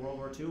after World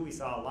War II, we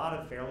saw a lot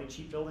of fairly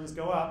cheap buildings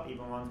go up,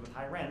 even ones with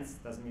high rents.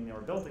 Doesn't mean they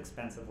were built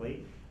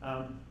expensively.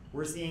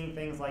 We're seeing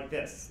things like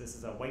this. This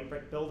is a white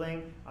brick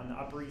building on the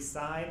Upper East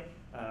Side.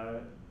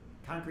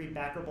 Concrete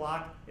backer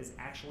block is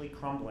actually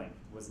crumbling.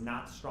 It was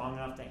not strong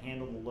enough to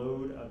handle the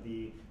load of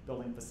the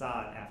building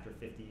facade after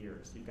 50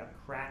 years. You've got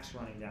cracks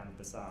running down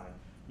the facade.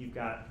 You've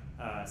got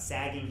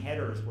sagging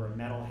headers where a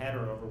metal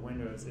header over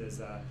windows is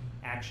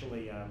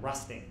actually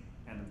rusting,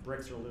 and the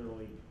bricks are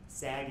literally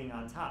sagging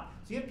on top.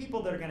 So you have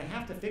people that are going to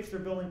have to fix their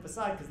building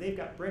facade because they've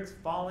got bricks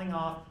falling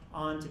off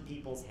onto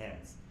people's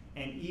heads.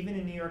 And even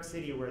in New York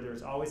City, where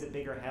there's always a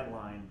bigger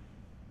headline,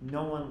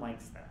 no one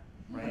likes that,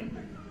 right?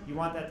 You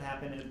want that to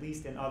happen at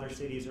least in other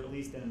cities, or at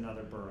least in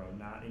another borough,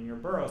 not in your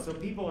borough. So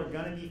people are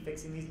going to be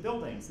fixing these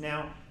buildings.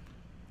 Now,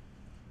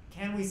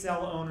 can we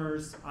sell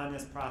owners on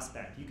this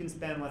prospect? You can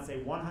spend, let's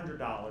say,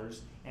 $100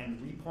 and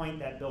repoint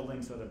that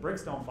building so the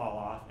bricks don't fall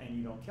off and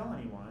you don't kill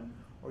anyone,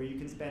 or you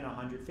can spend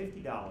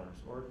 $150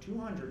 or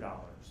 $200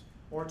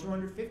 or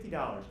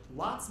 $250.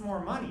 Lots more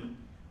money,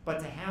 but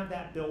to have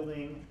that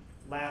building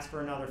last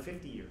for another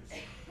 50 years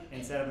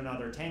instead of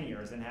another 10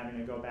 years and having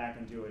to go back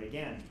and do it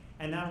again.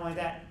 And not only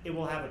that, it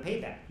will have a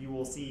payback.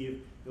 You'll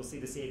see the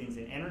savings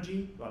in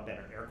energy. You'll have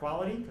better air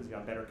quality because you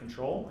have better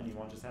control, and you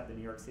won't just have the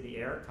New York City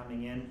air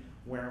coming in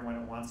where and when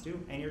it wants to.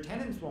 And your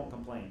tenants won't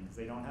complain because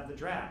they don't have the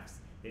drafts.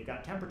 They've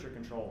got temperature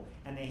control.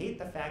 And they hate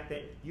the fact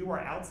that you are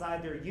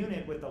outside their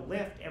unit with a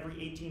lift every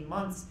 18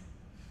 months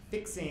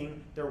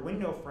fixing their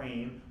window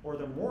frame or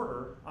the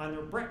mortar on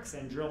their bricks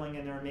and drilling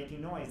in there and making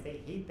noise.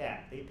 They hate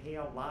that. They pay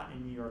a lot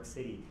in New York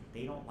City.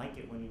 They don't like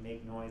it when you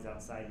make noise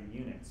outside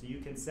your unit. So you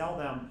can sell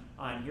them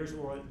on, here's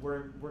what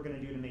we're going to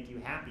do to make you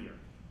happier.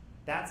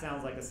 That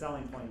sounds like a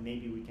selling point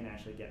maybe we can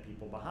actually get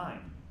people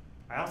behind.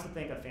 I also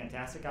think a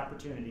fantastic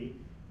opportunity,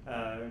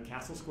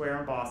 Castle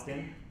Square in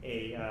Boston,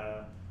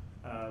 a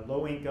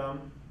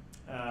low-income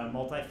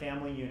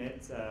multifamily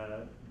unit.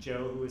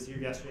 Joe, who was here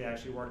yesterday,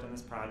 actually worked on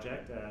this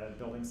project.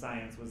 Building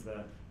Science was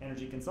the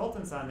energy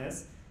consultants on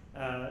this.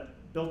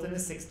 Built in the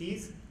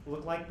 60s,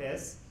 looked like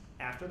this.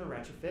 After the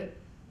retrofit,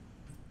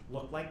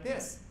 looked like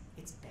this.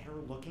 It's better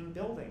looking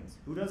buildings.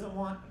 Who doesn't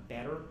want a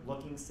better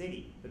looking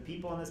city? The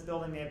people in this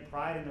building, they had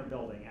pride in their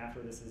building after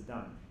this is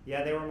done.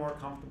 Yeah, they were more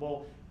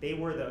comfortable. They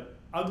were the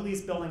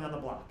ugliest building on the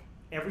block.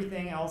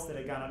 Everything else that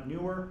had gone up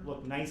newer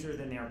looked nicer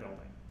than their building.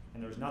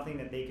 And there was nothing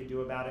that they could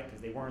do about it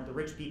because they weren't the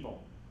rich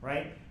people,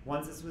 right?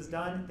 Once this was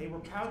done, they were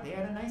proud. They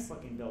had a nice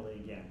looking building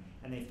again,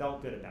 and they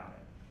felt good about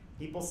it.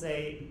 People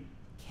say,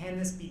 can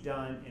this be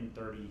done in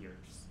 30 years?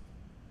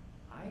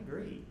 I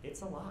agree,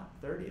 it's a lot.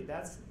 30,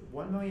 that's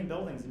 1 million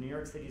buildings in New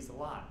York City is a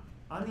lot.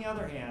 On the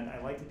other hand,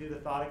 I like to do the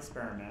thought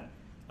experiment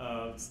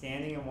of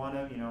standing in one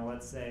of,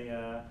 let's say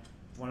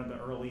one of the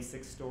early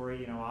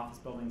 6-story, office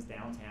buildings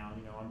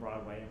downtown, on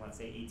Broadway in, let's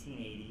say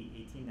 1880,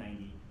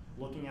 1890,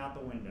 looking out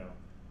the window.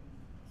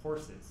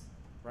 Horses,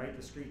 right?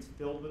 The streets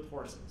filled with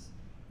horses,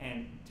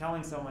 and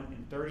telling someone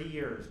in 30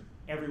 years,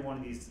 every one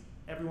of these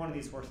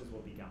horses will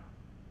be gone.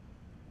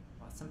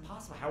 Well, it's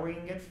impossible. How are we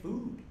going to get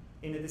food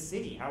into the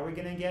city? How are we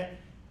going to get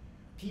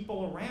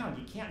people around?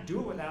 You can't do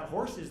it without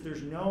horses.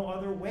 There's no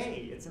other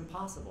way. It's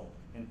impossible.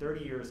 In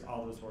 30 years,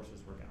 all those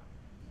horses were gone.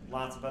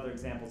 Lots of other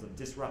examples of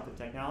disruptive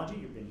technology.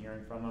 You've been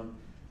hearing from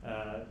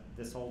them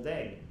this whole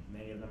day.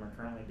 Many of them are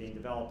currently being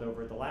developed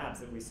over at the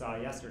labs that we saw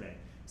yesterday.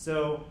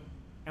 So.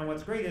 And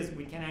what's great is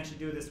we can actually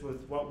do this with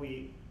what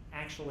we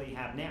actually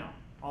have now.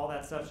 All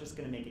that stuff's just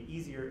going to make it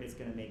easier, it's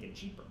going to make it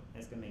cheaper,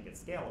 it's going to make it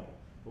scalable.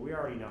 But we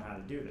already know how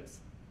to do this.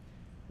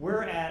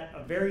 We're at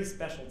a very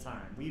special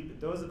time.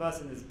 Those of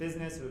us in this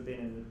business who have been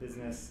in the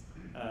business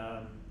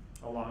a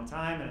long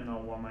time, and I know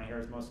while my hair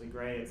is mostly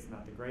gray, it's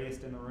not the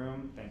grayest in the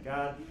room, thank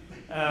God.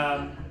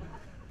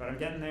 But I'm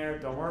getting there,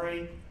 don't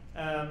worry.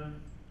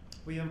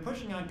 We've been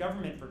pushing on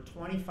government for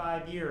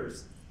 25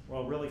 years.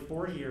 Well, really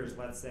 40 years,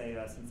 let's say,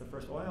 since the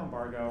first oil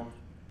embargo.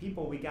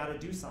 People, we got to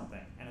do something,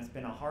 and it's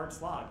been a hard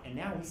slog. And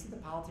now we see the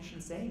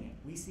politicians saying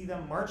it. We see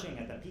them marching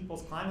at the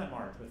People's Climate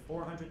March with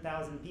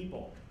 400,000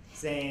 people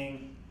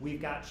saying, we've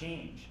got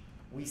change.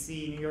 We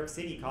see New York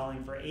City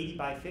calling for 80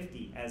 by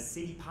 50 as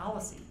city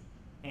policy.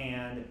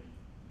 And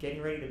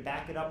getting ready to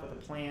back it up with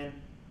a plan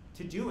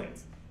to do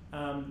it.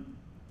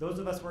 Those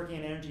of us working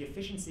in energy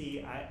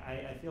efficiency,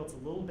 I feel it's a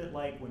little bit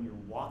like when you're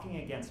walking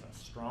against a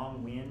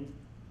strong wind,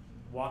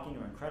 walking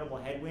to an incredible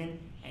headwind,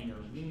 and you're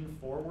leaning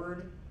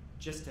forward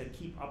just to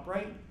keep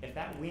upright. If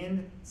that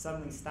wind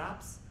suddenly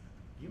stops,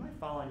 you might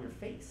fall on your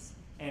face.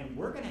 And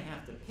we're going to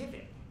have to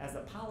pivot as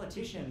the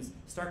politicians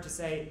start to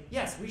say,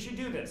 yes, we should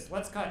do this.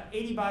 Let's cut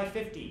 80 by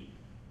 50.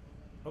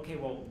 Okay,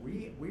 well,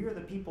 we are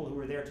the people who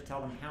are there to tell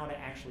them how to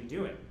actually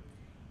do it.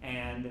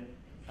 And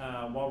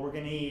while we're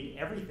going to need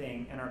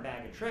everything in our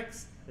bag of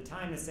tricks, the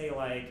time to say,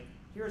 like,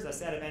 here's a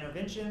set of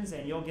interventions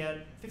and you'll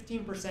get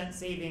 15%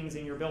 savings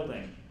in your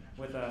building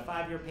with a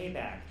 5-year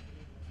payback,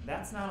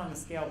 that's not on the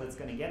scale that's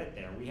going to get it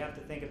there. We have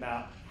to think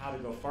about how to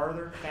go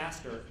farther,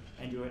 faster,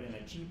 and do it in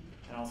a cheap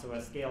and also a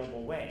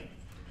scalable way.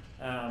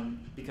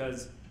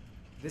 Because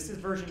this is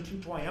version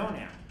 2.0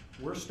 now.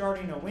 We're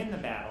starting to win the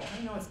battle.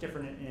 I know it's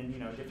different in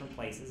different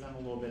places. I'm a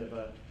little bit of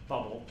a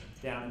bubble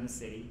down in the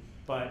city.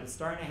 But it's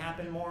starting to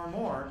happen more and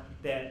more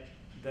that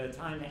the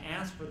time to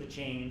ask for the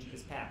change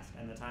is past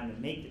and the time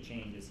to make the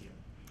change is here.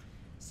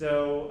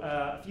 So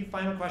a few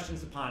final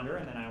questions to ponder,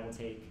 and then I will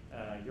take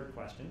your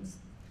questions.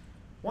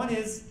 One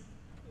is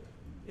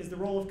the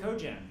role of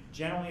cogen?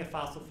 Generally a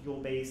fossil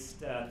fuel-based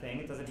thing.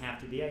 It doesn't have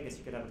to be. I guess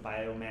you could have a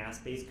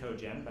biomass-based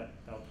cogen, but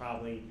that'll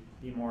probably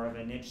be more of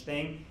a niche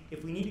thing.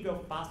 If we need to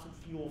go fossil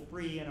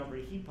fuel-free and over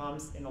to heat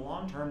pumps in the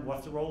long term,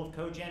 what's the role of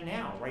cogen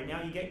now? Right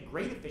now you get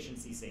great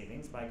efficiency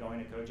savings by going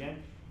to cogen,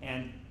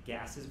 and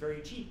gas is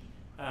very cheap.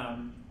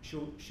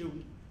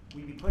 Should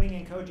we be putting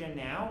in cogen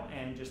now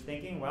and just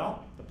thinking,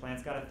 well, the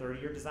plant's got a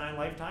 30-year design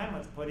lifetime,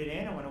 let's put it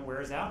in, and when it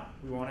wears out,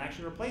 we won't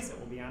actually replace it,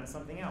 we'll be on to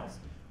something else?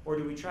 Or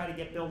do we try to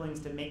get buildings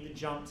to make the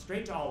jump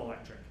straight to all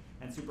electric,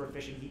 and super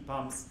efficient heat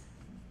pumps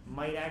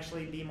might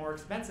actually be more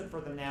expensive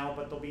for them now,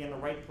 but they'll be in the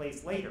right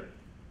place later?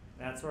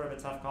 That's sort of a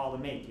tough call to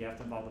make. You have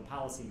to involve the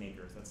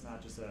policymakers. That's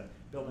not just a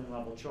building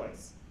level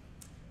choice.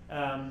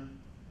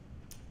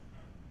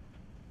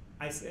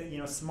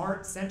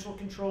 Smart central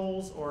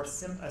controls or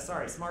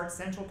smart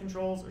central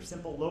controls or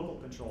simple local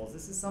controls.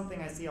 This is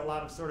something I see a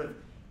lot of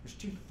there's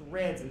two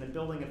threads in the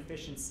building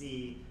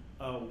efficiency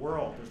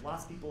world. There's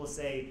lots of people who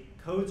say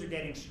codes are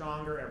getting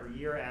stronger every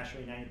year.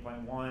 ASHRAE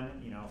 90.1,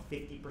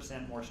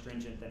 50% more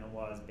stringent than it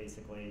was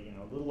basically,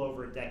 a little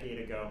over a decade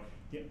ago.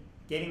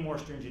 Getting more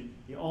stringent,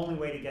 the only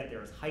way to get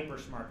there is hyper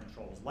smart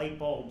controls, light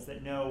bulbs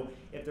that know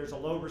if there's a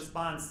low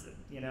response,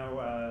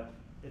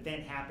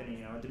 event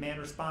happening, a demand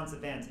response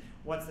event.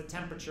 What's the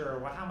temperature?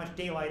 Well, how much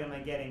daylight am I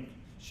getting?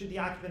 Should the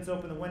occupants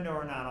open the window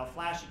or not? I'll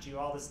flash at you,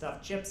 all this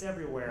stuff, chips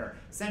everywhere,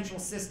 central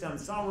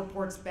systems, all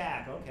reports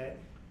back. Okay,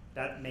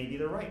 that maybe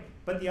they're right.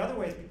 But the other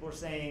way is people are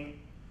saying,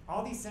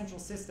 all these central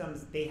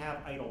systems, they have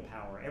idle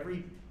power.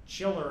 Every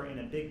chiller in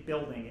a big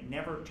building, it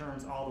never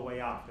turns all the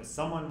way off, because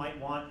someone might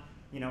want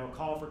a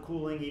call for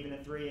cooling even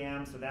at 3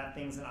 a.m., so that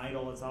thing's an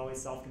idle, it's always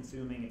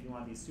self-consuming. If you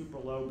want these super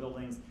low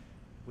buildings,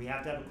 we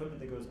have to have equipment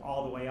that goes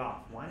all the way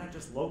off. Why not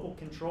just local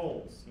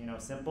controls?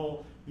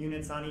 Simple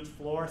units on each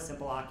floor,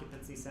 simple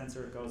occupancy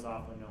sensor, it goes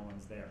off when no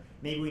one's there.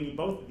 Maybe we need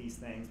both of these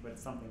things, but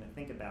it's something to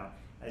think about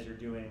as you're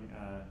doing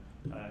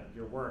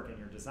your work and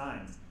your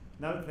designs.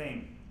 Another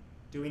thing,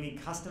 do we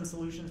need custom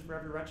solutions for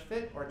every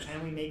retrofit, or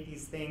can we make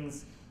these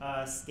things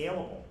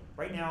scalable?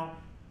 Right now,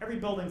 every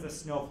building's a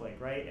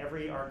snowflake, right?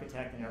 Every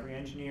architect and every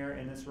engineer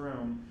in this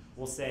room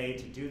will say,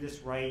 to do this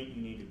right,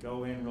 you need to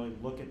go in, really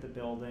look at the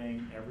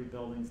building. Every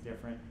building's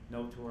different.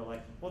 No tour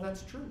like, well,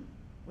 that's true.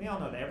 We all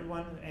know that.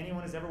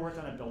 Anyone who's ever worked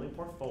on a building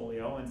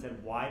portfolio and said,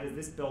 why does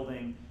this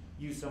building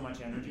use so much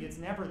energy? It's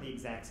never the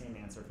exact same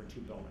answer for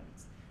two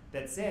buildings.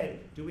 That said,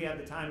 do we have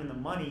the time and the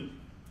money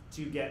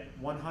to get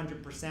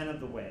 100% of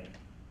the way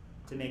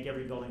to make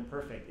every building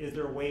perfect? Is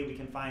there a way we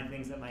can find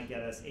things that might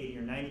get us 80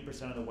 or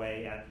 90% of the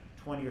way at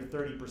 20 or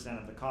 30%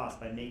 of the cost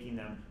by making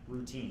them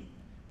routine?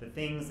 The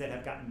things that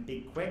have gotten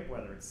big quick,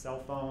 whether it's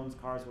cell phones,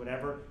 cars,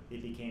 whatever, they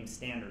became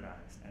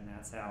standardized, and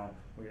that's how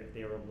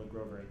they were able to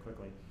grow very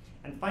quickly.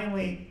 And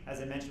finally,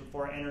 as I mentioned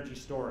before, energy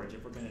storage.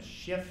 If we're going to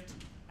shift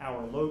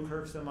our load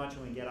curve so much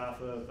when we get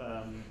off of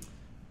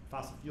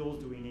fossil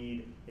fuels, do we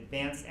need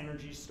advanced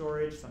energy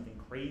storage, something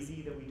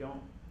crazy that we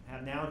don't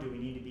have now? Do we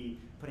need to be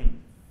putting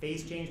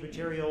phase change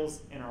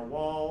materials in our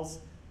walls?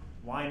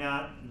 Why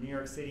not? New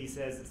York City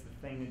says it's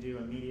the thing to do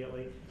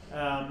immediately.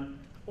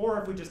 Or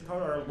if we just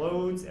cut our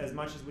loads as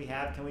much as we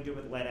have, can we do it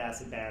with lead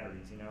acid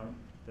batteries?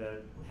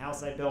 The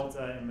house I built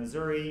in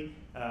Missouri,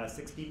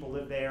 6 people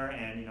live there,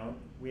 and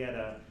we had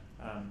a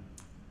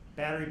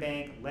battery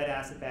bank, lead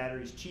acid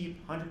batteries,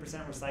 cheap, 100%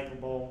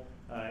 recyclable,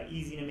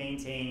 easy to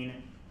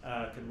maintain,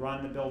 could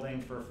run the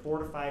building for 4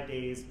 to 5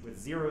 days with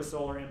 0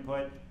 solar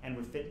input, and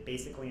would fit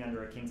basically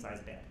under a king-size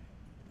bed.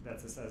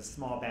 That's a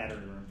small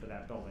battery room for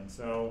that building.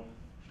 So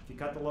if you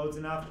cut the loads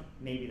enough,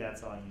 maybe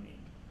that's all you need.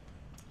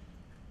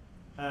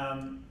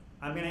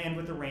 I'm going to end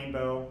with the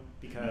rainbow,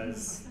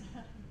 because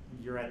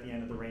you're at the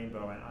end of the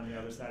rainbow, and on the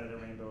other side of the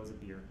rainbow is a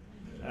beer,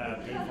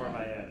 paid for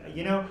by Ed.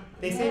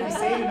 They say if you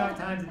say it enough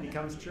times, it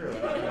becomes true.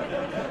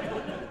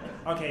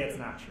 Okay, it's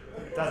not true.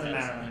 It doesn't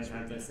matter how many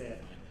times I say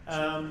it.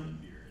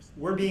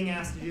 We're being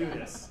asked to do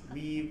this.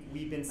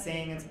 We've been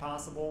saying it's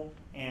possible,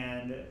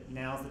 and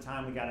now's the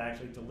time we got to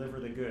actually deliver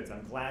the goods.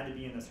 I'm glad to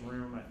be in this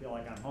room. I feel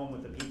like I'm home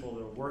with the people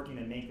that are working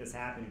to make this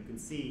happen, who can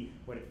see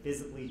what it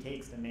physically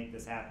takes to make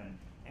this happen.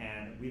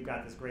 And we've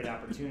got this great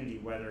opportunity,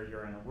 whether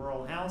you're in a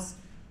rural house,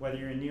 whether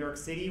you're in New York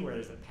City, where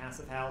there's a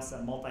passive house, a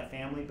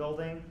multifamily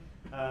building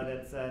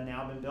that's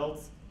now been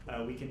built,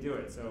 we can do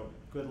it. So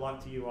good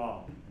luck to you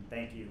all, and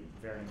thank you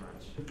very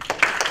much.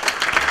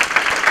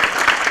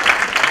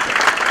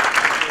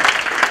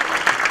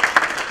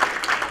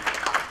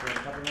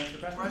 A couple minutes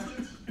for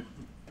questions?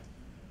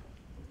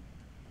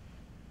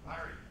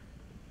 Larry.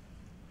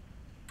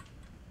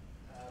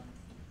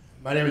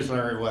 My name is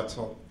Larry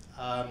Wetzel,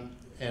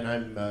 and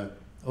I'm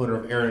owner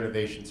of Air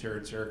Innovations here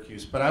at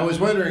Syracuse. But I was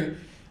wondering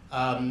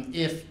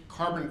if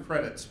carbon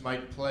credits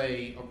might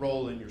play a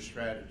role in your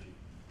strategy.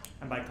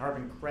 And by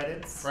carbon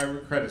credits?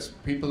 Carbon credits,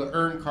 people that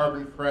earn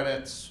carbon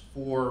credits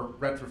for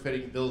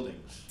retrofitting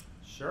buildings.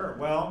 Sure.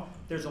 Well,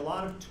 there's a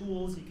lot of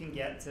tools you can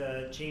get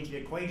to change the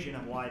equation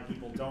of why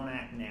people don't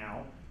act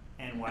now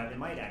and why they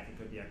might act. It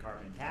could be a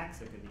carbon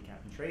tax, it could be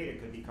cap and trade,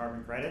 it could be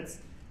carbon credits.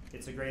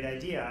 It's a great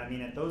idea. I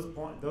mean, at those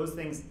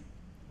things,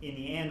 in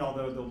the end,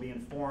 although they'll be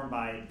informed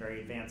by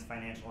very advanced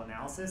financial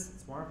analysis,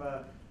 it's more of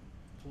a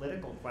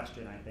political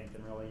question, I think,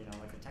 than really,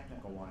 like a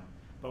technical one.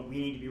 But we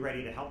need to be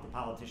ready to help the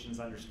politicians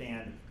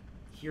understand,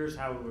 here's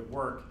how it would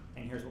work,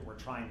 and here's what we're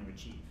trying to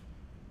achieve.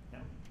 Yeah?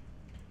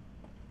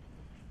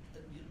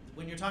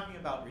 When you're talking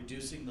about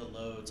reducing the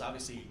loads,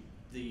 obviously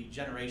the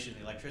generation,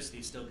 the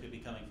electricity still could be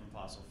coming from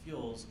fossil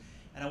fuels.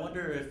 And I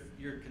wonder if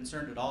you're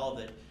concerned at all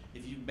that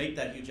if you make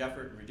that huge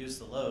effort and reduce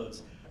the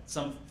loads,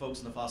 some folks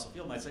in the fossil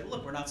fuel might say, well,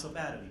 look, we're not so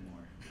bad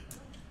anymore.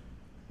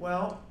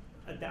 Well,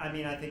 I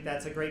mean, I think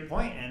that's a great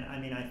point, and I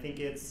mean, I think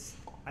it's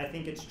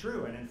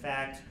true. And in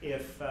fact,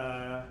 if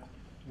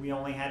we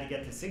only had to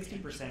get to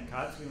 60%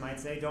 cuts, we might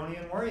say, don't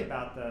even worry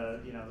about the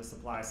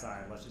supply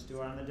side. Let's just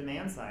do it on the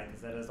demand side,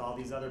 because that has all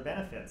these other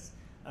benefits.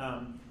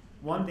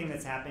 One thing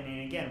that's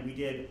happening, again, we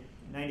did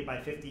 90 by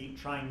 50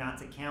 trying not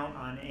to count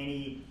on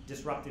any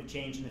disruptive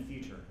change in the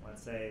future.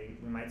 Let's say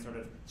we might sort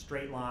of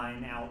straight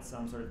line out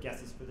some sort of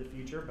guesses for the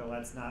future, but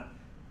let's not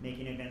make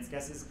any advanced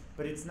guesses.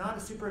 But it's not a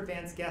super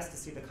advanced guess to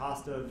see the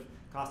cost of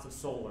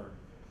solar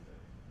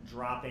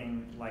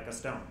dropping like a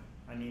stone.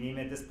 I mean,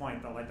 even at this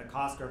point, the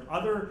cost curve,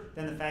 other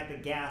than the fact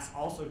that gas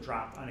also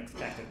dropped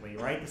unexpectedly,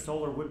 right? The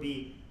solar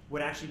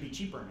would actually be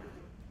cheaper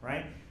now,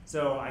 right?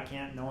 So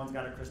no one's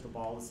got a crystal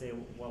ball to say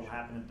what will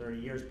happen in 30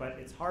 years, but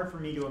it's hard for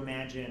me to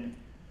imagine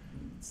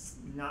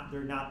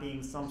there not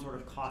being some sort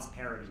of cost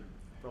parity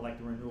for like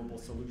the renewable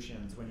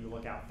solutions when you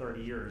look out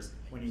 30 years,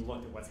 when you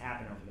look at what's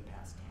happened over the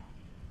past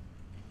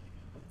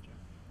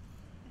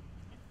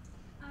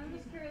 10. I'm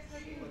just curious, how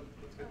do you...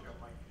 Let's get your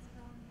mic.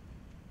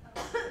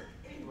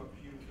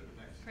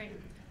 Great.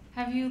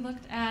 Have you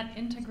looked at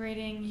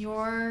integrating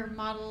your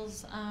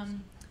models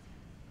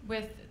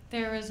with...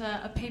 There was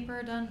a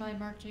paper done by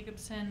Mark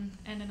Jacobson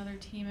and another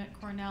team at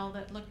Cornell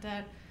that looked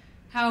at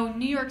how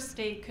New York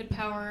State could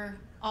power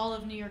all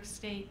of New York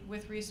State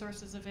with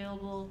resources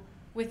available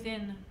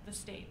within the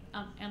state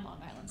and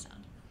Long Island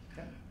Sound.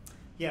 Okay.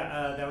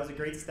 Yeah, that was a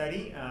great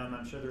study.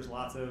 I'm sure there's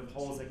lots of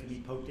holes that can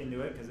be poked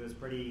into it because it was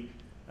pretty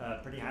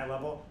high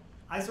level.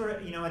 I sort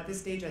of, at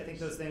this stage, I think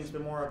those things are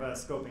more of a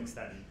scoping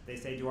study. They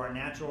say, do our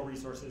natural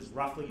resources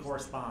roughly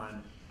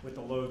correspond with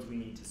the loads we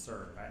need to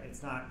serve?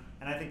 It's not,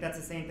 and I think that's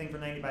the same thing for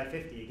 90 by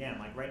 50. Again,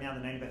 like right now, the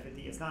 90 by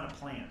 50, it's not a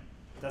plan.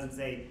 It doesn't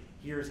say,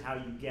 here's how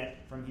you get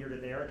from here to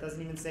there. It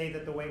doesn't even say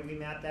that the way we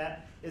map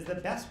that is the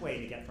best way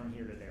to get from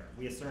here to there.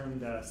 We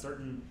assumed a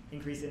certain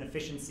increase in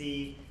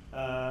efficiency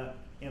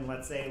in,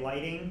 let's say,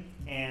 lighting,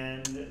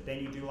 and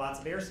then you do lots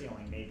of air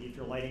sealing. Maybe if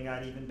your lighting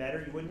got even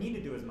better, you wouldn't need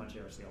to do as much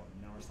air sealing,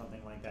 or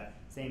something like that.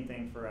 Same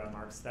thing for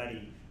Mark's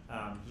study.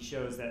 He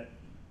shows that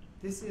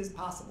this is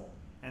possible.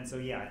 And so,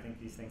 yeah, I think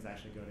these things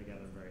actually go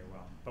together very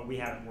well. But we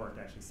haven't worked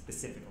actually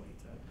specifically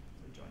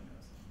to join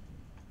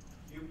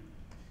those. You?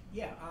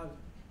 Yeah.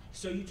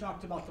 So you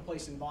talked about the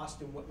place in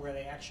Boston where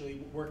they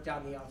actually worked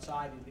on the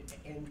outside,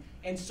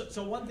 and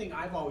so one thing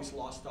I've always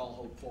lost all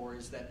hope for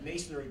is that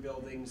masonry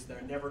buildings,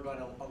 they're never going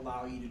to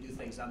allow you to do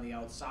things on the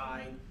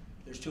outside.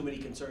 There's too many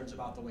concerns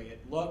about the way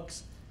it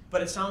looks.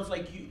 But it sounds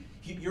like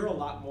you're a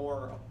lot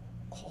more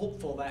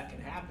hopeful that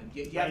can happen.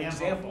 Do you have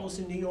examples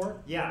in New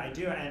York? Yeah, I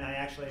do, and I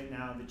actually,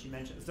 now that you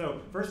mentioned, so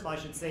first of all, I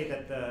should say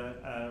that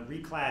the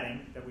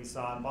recladding that we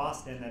saw in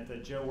Boston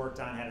that Joe worked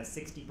on had a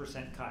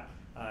 60% cut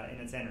in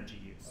its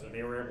energy use. So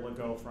they were able to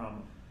go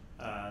from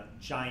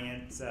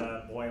giant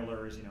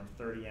boilers,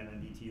 30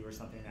 MMBTU or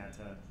something like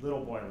that, to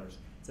little boilers.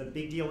 It's a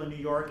big deal in New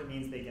York. It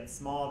means they get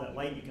small, that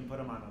light, you can put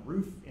them on the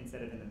roof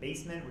instead of in the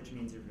basement, which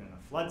means you're in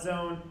a flood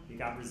zone, you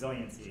got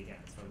resiliency again.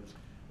 So there's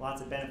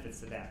lots of benefits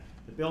to that.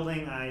 The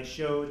building I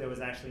showed that was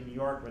actually in New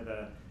York where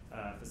the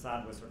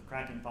facade was sort of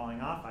cracking, falling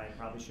off, I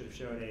probably should have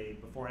showed a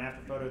before and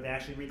after photo. They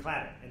actually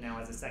reclad it and now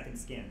has a second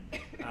skin.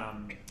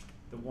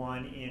 The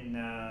one in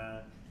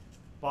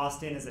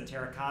Boston is a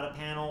terracotta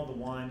panel. The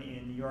one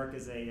in New York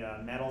is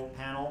a metal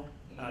panel.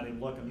 They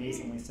look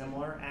amazingly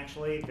similar,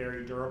 actually,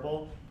 very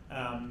durable.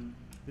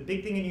 The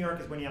big thing in New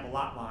York is when you have a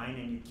lot line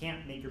and you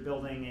can't make your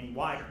building any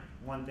wider.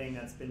 One thing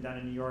that's been done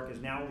in New York is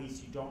now at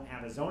least you don't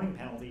have a zoning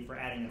penalty for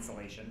adding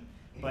insulation.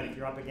 But if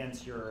you're up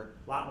against your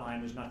lot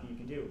line, there's nothing you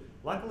can do.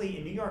 Luckily,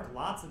 in New York,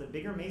 lots of the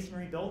bigger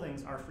masonry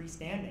buildings are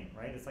freestanding,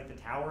 right? It's like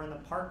the Tower in the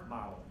Park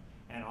model.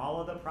 And all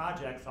of the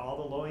projects, all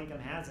the low-income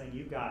housing,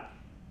 you've got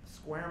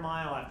square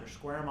mile after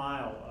square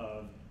mile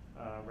of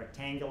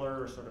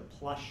rectangular or sort of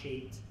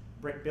plush-shaped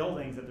brick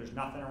buildings that there's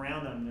nothing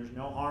around them. There's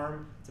no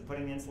harm to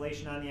putting the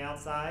insulation on the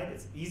outside.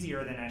 It's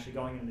easier than actually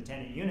going into the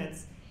tenant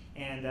units,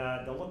 and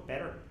they'll look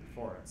better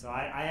for it. So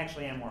I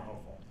actually am more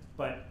hopeful.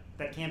 But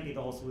that can't be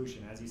the whole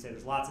solution. As you say,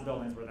 there's lots of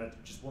buildings where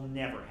that just will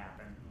never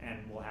happen, and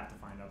we'll have to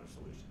find other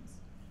solutions.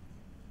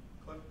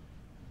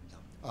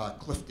 Cliff?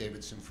 Cliff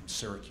Davidson from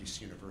Syracuse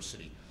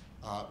University.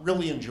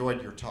 Really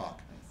enjoyed your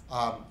talk.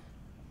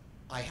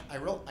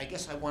 I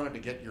guess I wanted to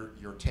get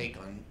your take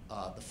on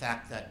the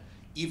fact that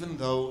even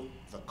though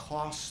the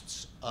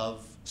costs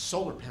of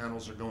solar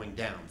panels are going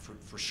down,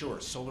 for sure,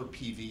 solar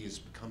PV is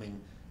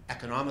becoming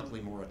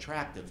economically more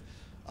attractive,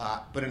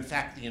 but in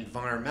fact the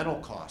environmental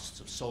costs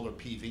of solar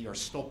PV are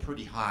still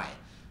pretty high.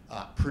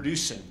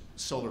 Producing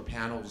solar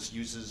panels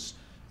uses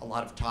a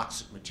lot of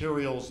toxic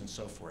materials and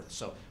so forth.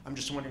 So I'm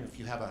just wondering if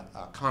you have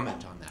a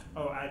comment on that.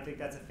 Oh, I think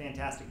that's a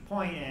fantastic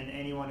point, and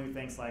anyone who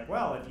thinks like,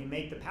 well, if you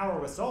make the power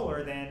with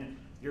solar, then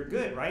you're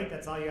good, right?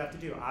 That's all you have to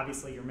do.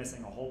 Obviously, you're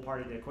missing a whole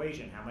part of the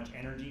equation. How much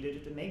energy did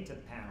it to make to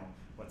the panel?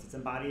 What's its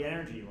embodied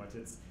energy? What's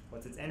its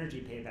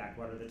energy payback?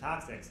 What are the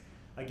toxics?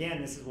 Again,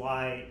 this is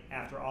why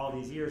after all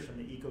these years from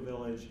the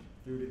Ecovillage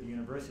through to the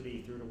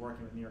university, through to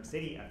working with New York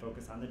City, I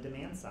focus on the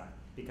demand side.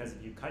 Because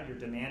if you cut your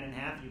demand in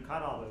half, you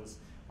cut all those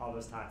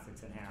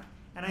toxics in half.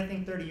 And I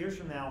think 30 years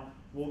from now,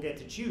 we'll get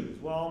to choose.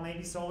 Well,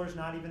 maybe solar's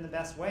not even the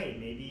best way.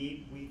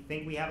 Maybe we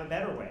think we have a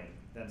better way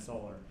than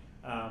solar.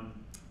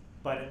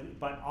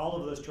 But all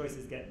of those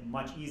choices get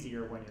much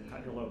easier when you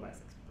cut your load by 60%.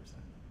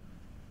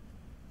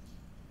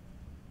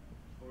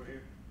 Over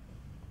here.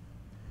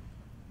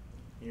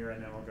 Here,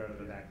 and then we'll go to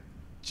the back.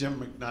 Jim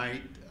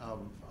McKnight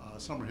of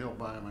Summerhill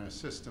Biomass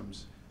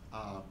Systems.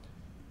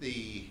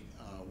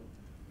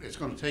 It's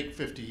going to take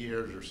 50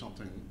 years or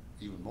something,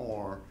 even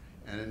more,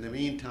 and in the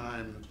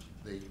meantime,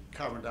 the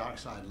carbon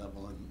dioxide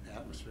level in the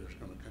atmosphere is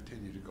going to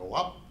continue to go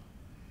up,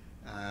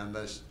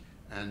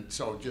 and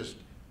so just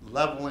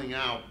leveling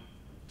out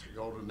to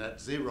go to net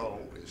zero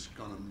is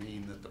going to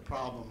mean that the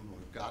problem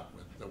we've got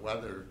with the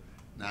weather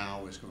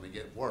now is going to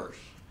get worse.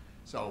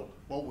 So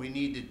what we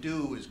need to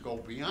do is go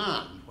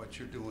beyond what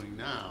you're doing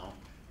now.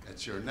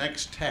 It's your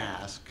next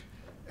task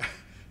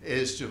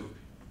is to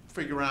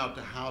figure out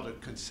how to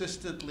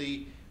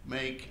consistently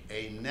make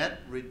a net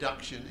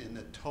reduction in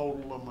the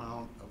total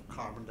amount of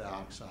carbon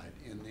dioxide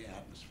in the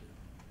atmosphere.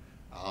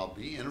 I'll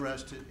be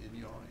interested in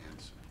your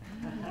answer.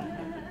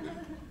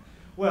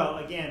 Well,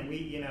 again,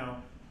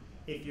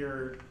 if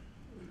you're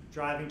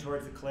driving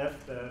towards the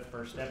cliff, the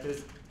first step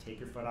is take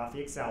your foot off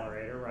the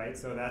accelerator, right?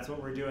 So that's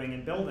what we're doing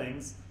in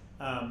buildings.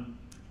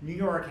 New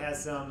York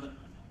has some,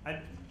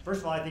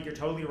 first of all, I think you're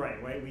totally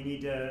right? We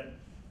need to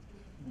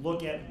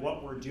look at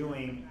what we're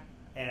doing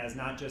as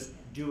not just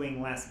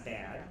doing less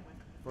bad.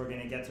 If we're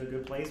going to get to a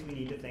good place, we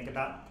need to think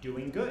about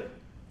doing good,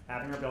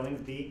 having our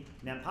buildings be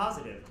net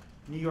positive.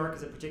 New York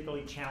is a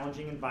particularly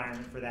challenging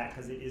environment for that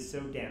because it is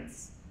so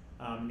dense.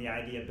 The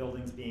idea of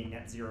buildings being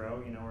net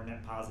zero, or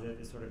net positive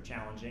is sort of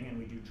challenging, and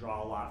we do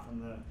draw a lot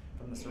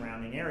from the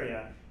surrounding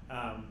area.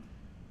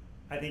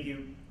 I think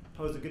you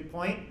posed a good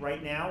point.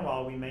 Right now,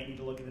 while we might need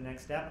to look at the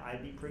next step,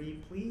 I'd be pretty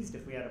pleased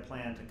if we had a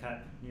plan to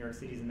cut New York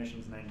City's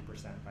emissions 90%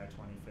 by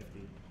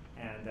 2050.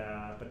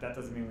 But that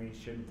doesn't mean we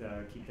shouldn't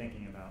keep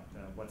thinking about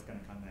what's going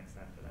to come next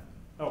after that.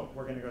 Oh,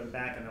 we're going to go to the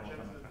back, and then we'll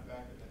come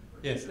up.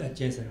 Yes,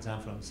 Jason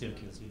Zhang from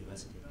Syracuse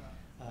University.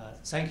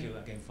 Thank you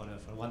again for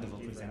the wonderful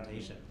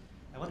presentation.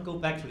 I want to go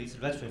back to this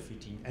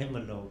retrofitting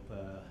envelope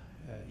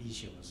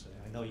issues.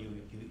 I know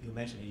you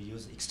mentioned you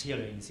use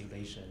exterior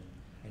insulation,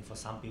 and for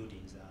some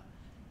buildings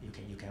you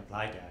can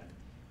apply that.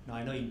 Now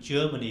I know in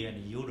Germany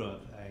and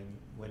Europe,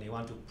 when they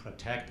want to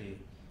protect the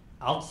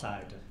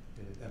outside,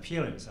 the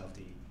appearance of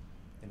the,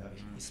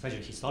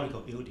 especially historical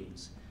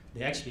buildings,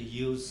 they actually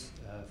use,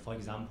 for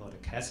example, the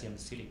calcium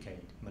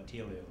silicate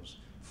materials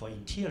for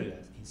interior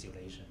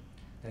insulation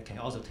that can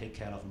also take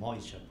care of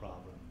moisture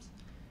problems.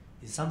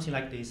 Is something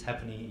like this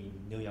happening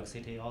in New York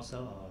City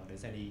also, or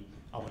there's any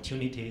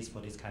opportunities for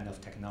this kind of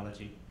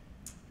technology?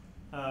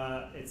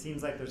 It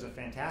seems like there's a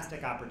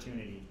fantastic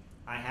opportunity.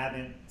 I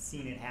haven't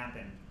seen it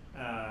happen.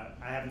 I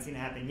haven't seen it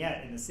happen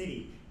yet in the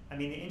city. I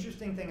mean, the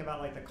interesting thing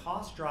about the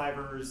cost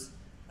drivers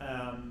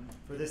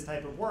for this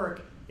type of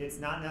work, it's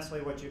not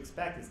necessarily what you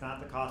expect. It's not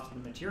the cost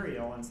of the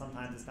material, and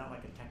sometimes it's not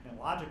like a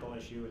technological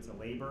issue. It's a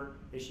labor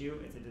issue.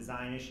 It's a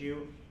design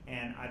issue.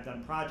 And I've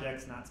done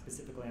projects, not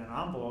specifically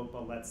on envelope,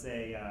 but let's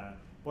say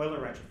boiler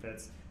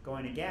retrofits,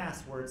 going to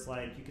gas, where it's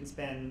like you can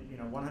spend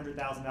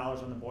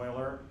 $100,000 on the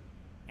boiler,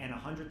 and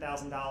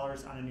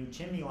 $100,000 on a new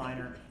chimney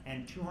liner,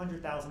 and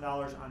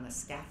 $200,000 on the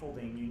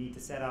scaffolding you need to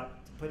set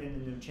up to put in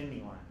the new chimney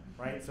liner,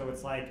 right? So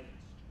it's like,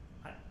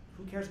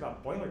 who cares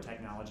about boiler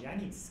technology? I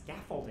need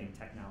scaffolding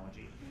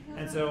technology.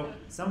 And so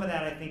some of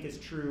that I think is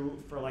true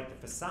for like the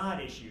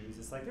facade issues.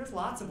 It's like there's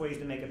lots of ways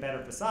to make a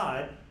better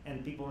facade,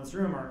 and people in this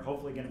room are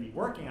hopefully going to be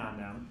working on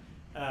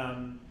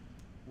them.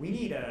 We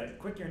need a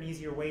quicker and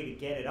easier way to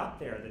get it up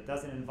there that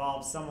doesn't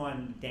involve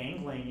someone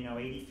dangling,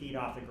 80 feet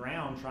off the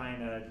ground trying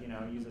to,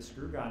 use a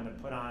screw gun to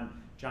put on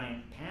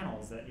giant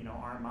panels that,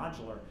 aren't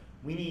modular.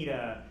 We need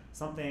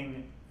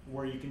something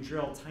where you can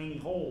drill tiny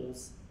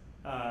holes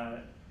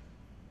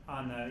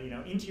on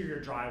the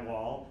interior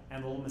drywall,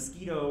 and little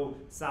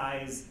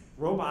mosquito-size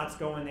robots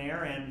go in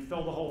there and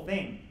fill the whole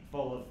thing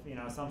full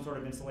of some sort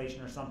of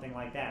insulation or something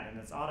like that, and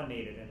it's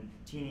automated and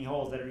teeny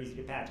holes that are easy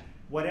to patch.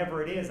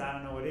 Whatever it is, I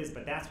don't know what it is,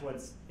 but that's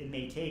what it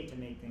may take to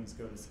make things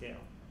go to scale.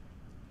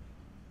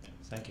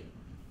 Thank you.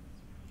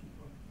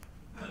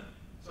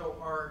 So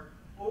our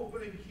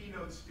opening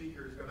keynote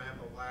speaker is going to have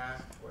the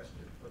last question.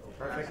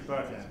 Perfect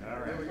button.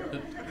 All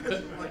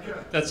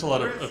right. That's a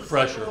lot of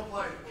pressure.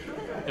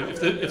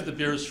 If the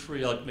beer is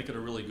free, I'll make it a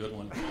really good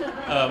one.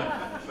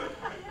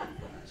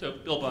 So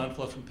Bill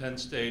Bonfla from Penn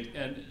State,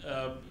 and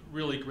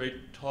really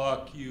great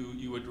talk.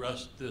 You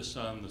addressed this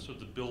on the sort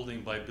of the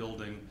building by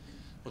building,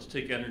 let's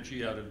take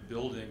energy out of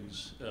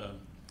buildings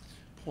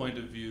point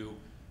of view,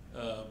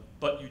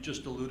 but you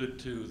just alluded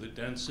to the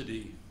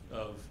density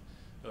of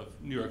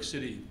New York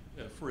City,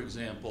 for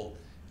example.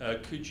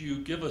 Could you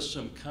give us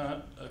some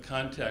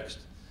context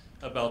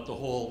about the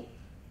whole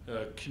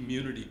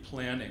community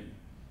planning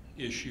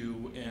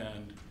issue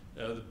and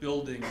the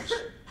buildings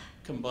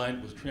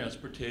combined with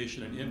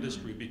transportation and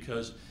industry?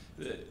 Because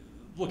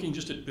looking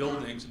just at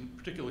buildings, and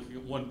particularly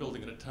looking at one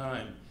building at a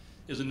time,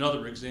 is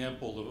another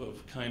example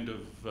of kind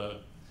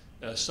of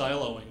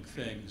siloing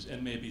things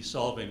and maybe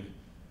solving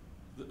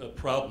a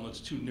problem that's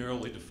too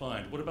narrowly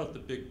defined. What about the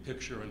big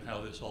picture and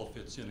how this all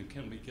fits in, and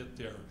can we get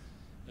there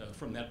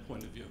from that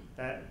point of view?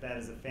 That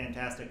is a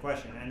fantastic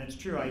question, and it's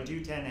true. I do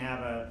tend to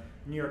have a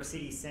New York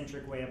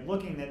City-centric way of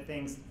looking at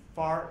things.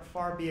 Far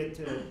be it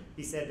to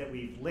be said that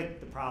we've licked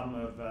the problem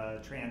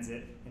of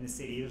transit in the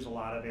city. There's a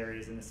lot of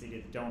areas in the city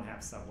that don't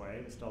have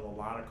subway. There's still a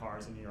lot of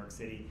cars in New York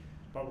City,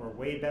 but we're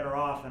way better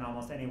off than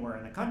almost anywhere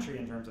in the country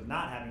in terms of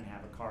not having to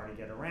have a car to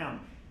get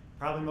around.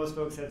 Probably most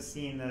folks have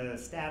seen the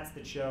stats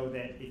that show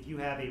that if you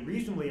have a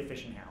reasonably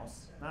efficient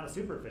house, not a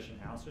super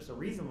efficient house, just a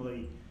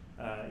reasonably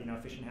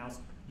efficient house,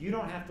 you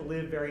don't have to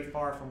live very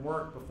far from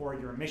work before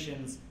your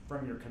emissions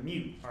from your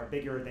commute are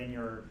bigger than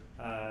your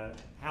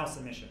house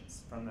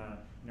emissions from the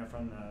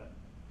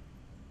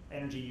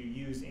energy you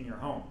use in your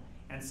home.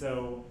 And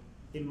so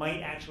it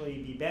might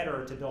actually be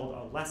better to build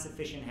a less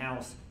efficient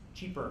house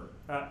cheaper,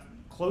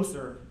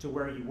 closer to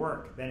where you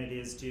work than it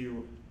is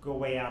to go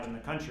way out in the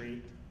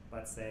country,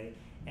 let's say,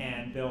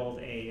 and build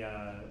a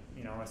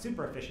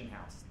super efficient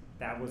house.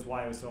 That was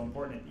why it was so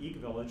important at the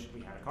Ecovillage.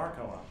 We had a car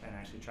co-op and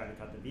actually tried to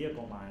cut the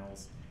vehicle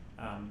miles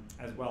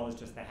as well as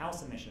just the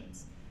house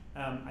emissions.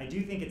 I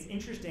do think it's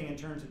interesting in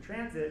terms of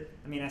transit.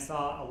 I mean, I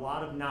saw a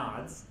lot of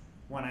nods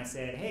when I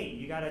said, hey,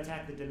 you got to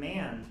attack the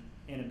demand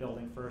in a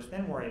building first,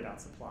 then worry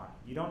about supply.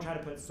 You don't try to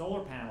put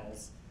solar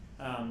panels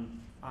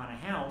on a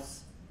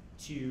house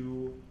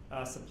to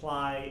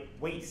supply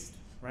waste,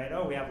 right?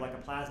 Oh, we have like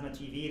a plasma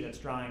TV that's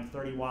drawing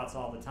 30 watts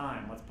all the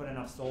time. Let's put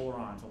enough solar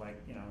on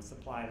to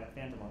supply that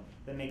phantom load.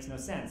 That makes no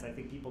sense. I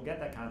think people get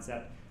that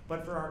concept.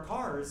 But for our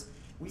cars,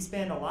 we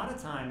spend a lot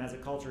of time as a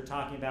culture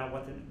talking about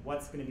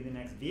what's going to be the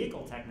next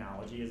vehicle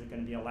technology. Is it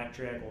going to be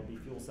electric? Will it be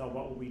fuel cell?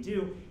 What will we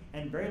do?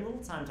 And very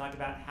little time talking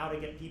about how to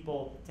get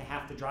people to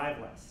have to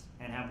drive less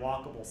and have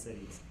walkable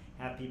cities,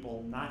 have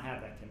people not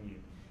have that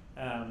commute.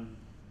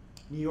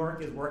 New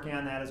York is working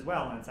on that as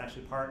well, and it's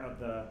actually part of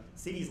the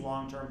city's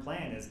long-term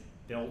plan is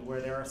build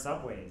where there are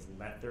subways,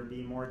 let there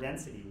be more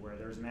density where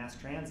there's mass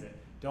transit,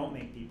 don't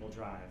make people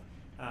drive.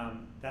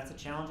 That's a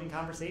challenging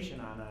conversation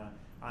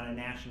on a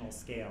national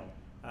scale.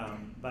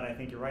 But I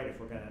think you're right. If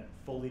we're going to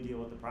fully deal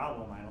with the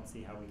problem, I don't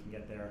see how we can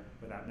get there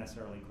without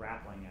necessarily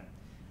grappling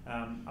it.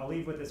 I'll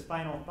leave with this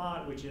final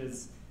thought, which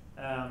is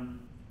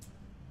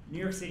New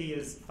York City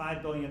is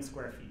 5 billion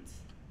square feet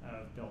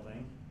of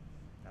building.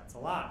 That's a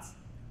lot.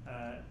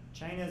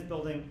 China is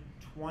building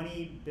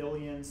 20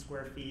 billion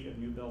square feet of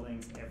new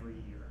buildings every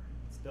year.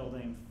 It's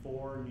building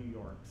 4 New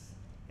Yorks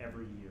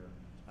every year.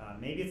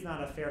 Maybe it's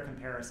not a fair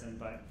comparison,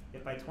 but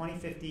if by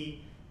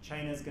 2050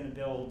 China is going to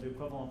build the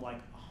equivalent of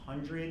like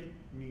 100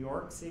 New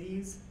York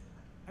cities,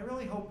 I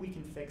really hope we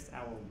can fix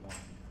our one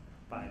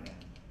by then.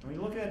 When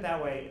you look at it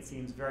that way, it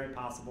seems very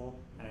possible,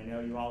 and I know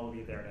you all will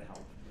be there to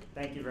help.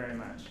 Thank you very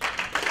much.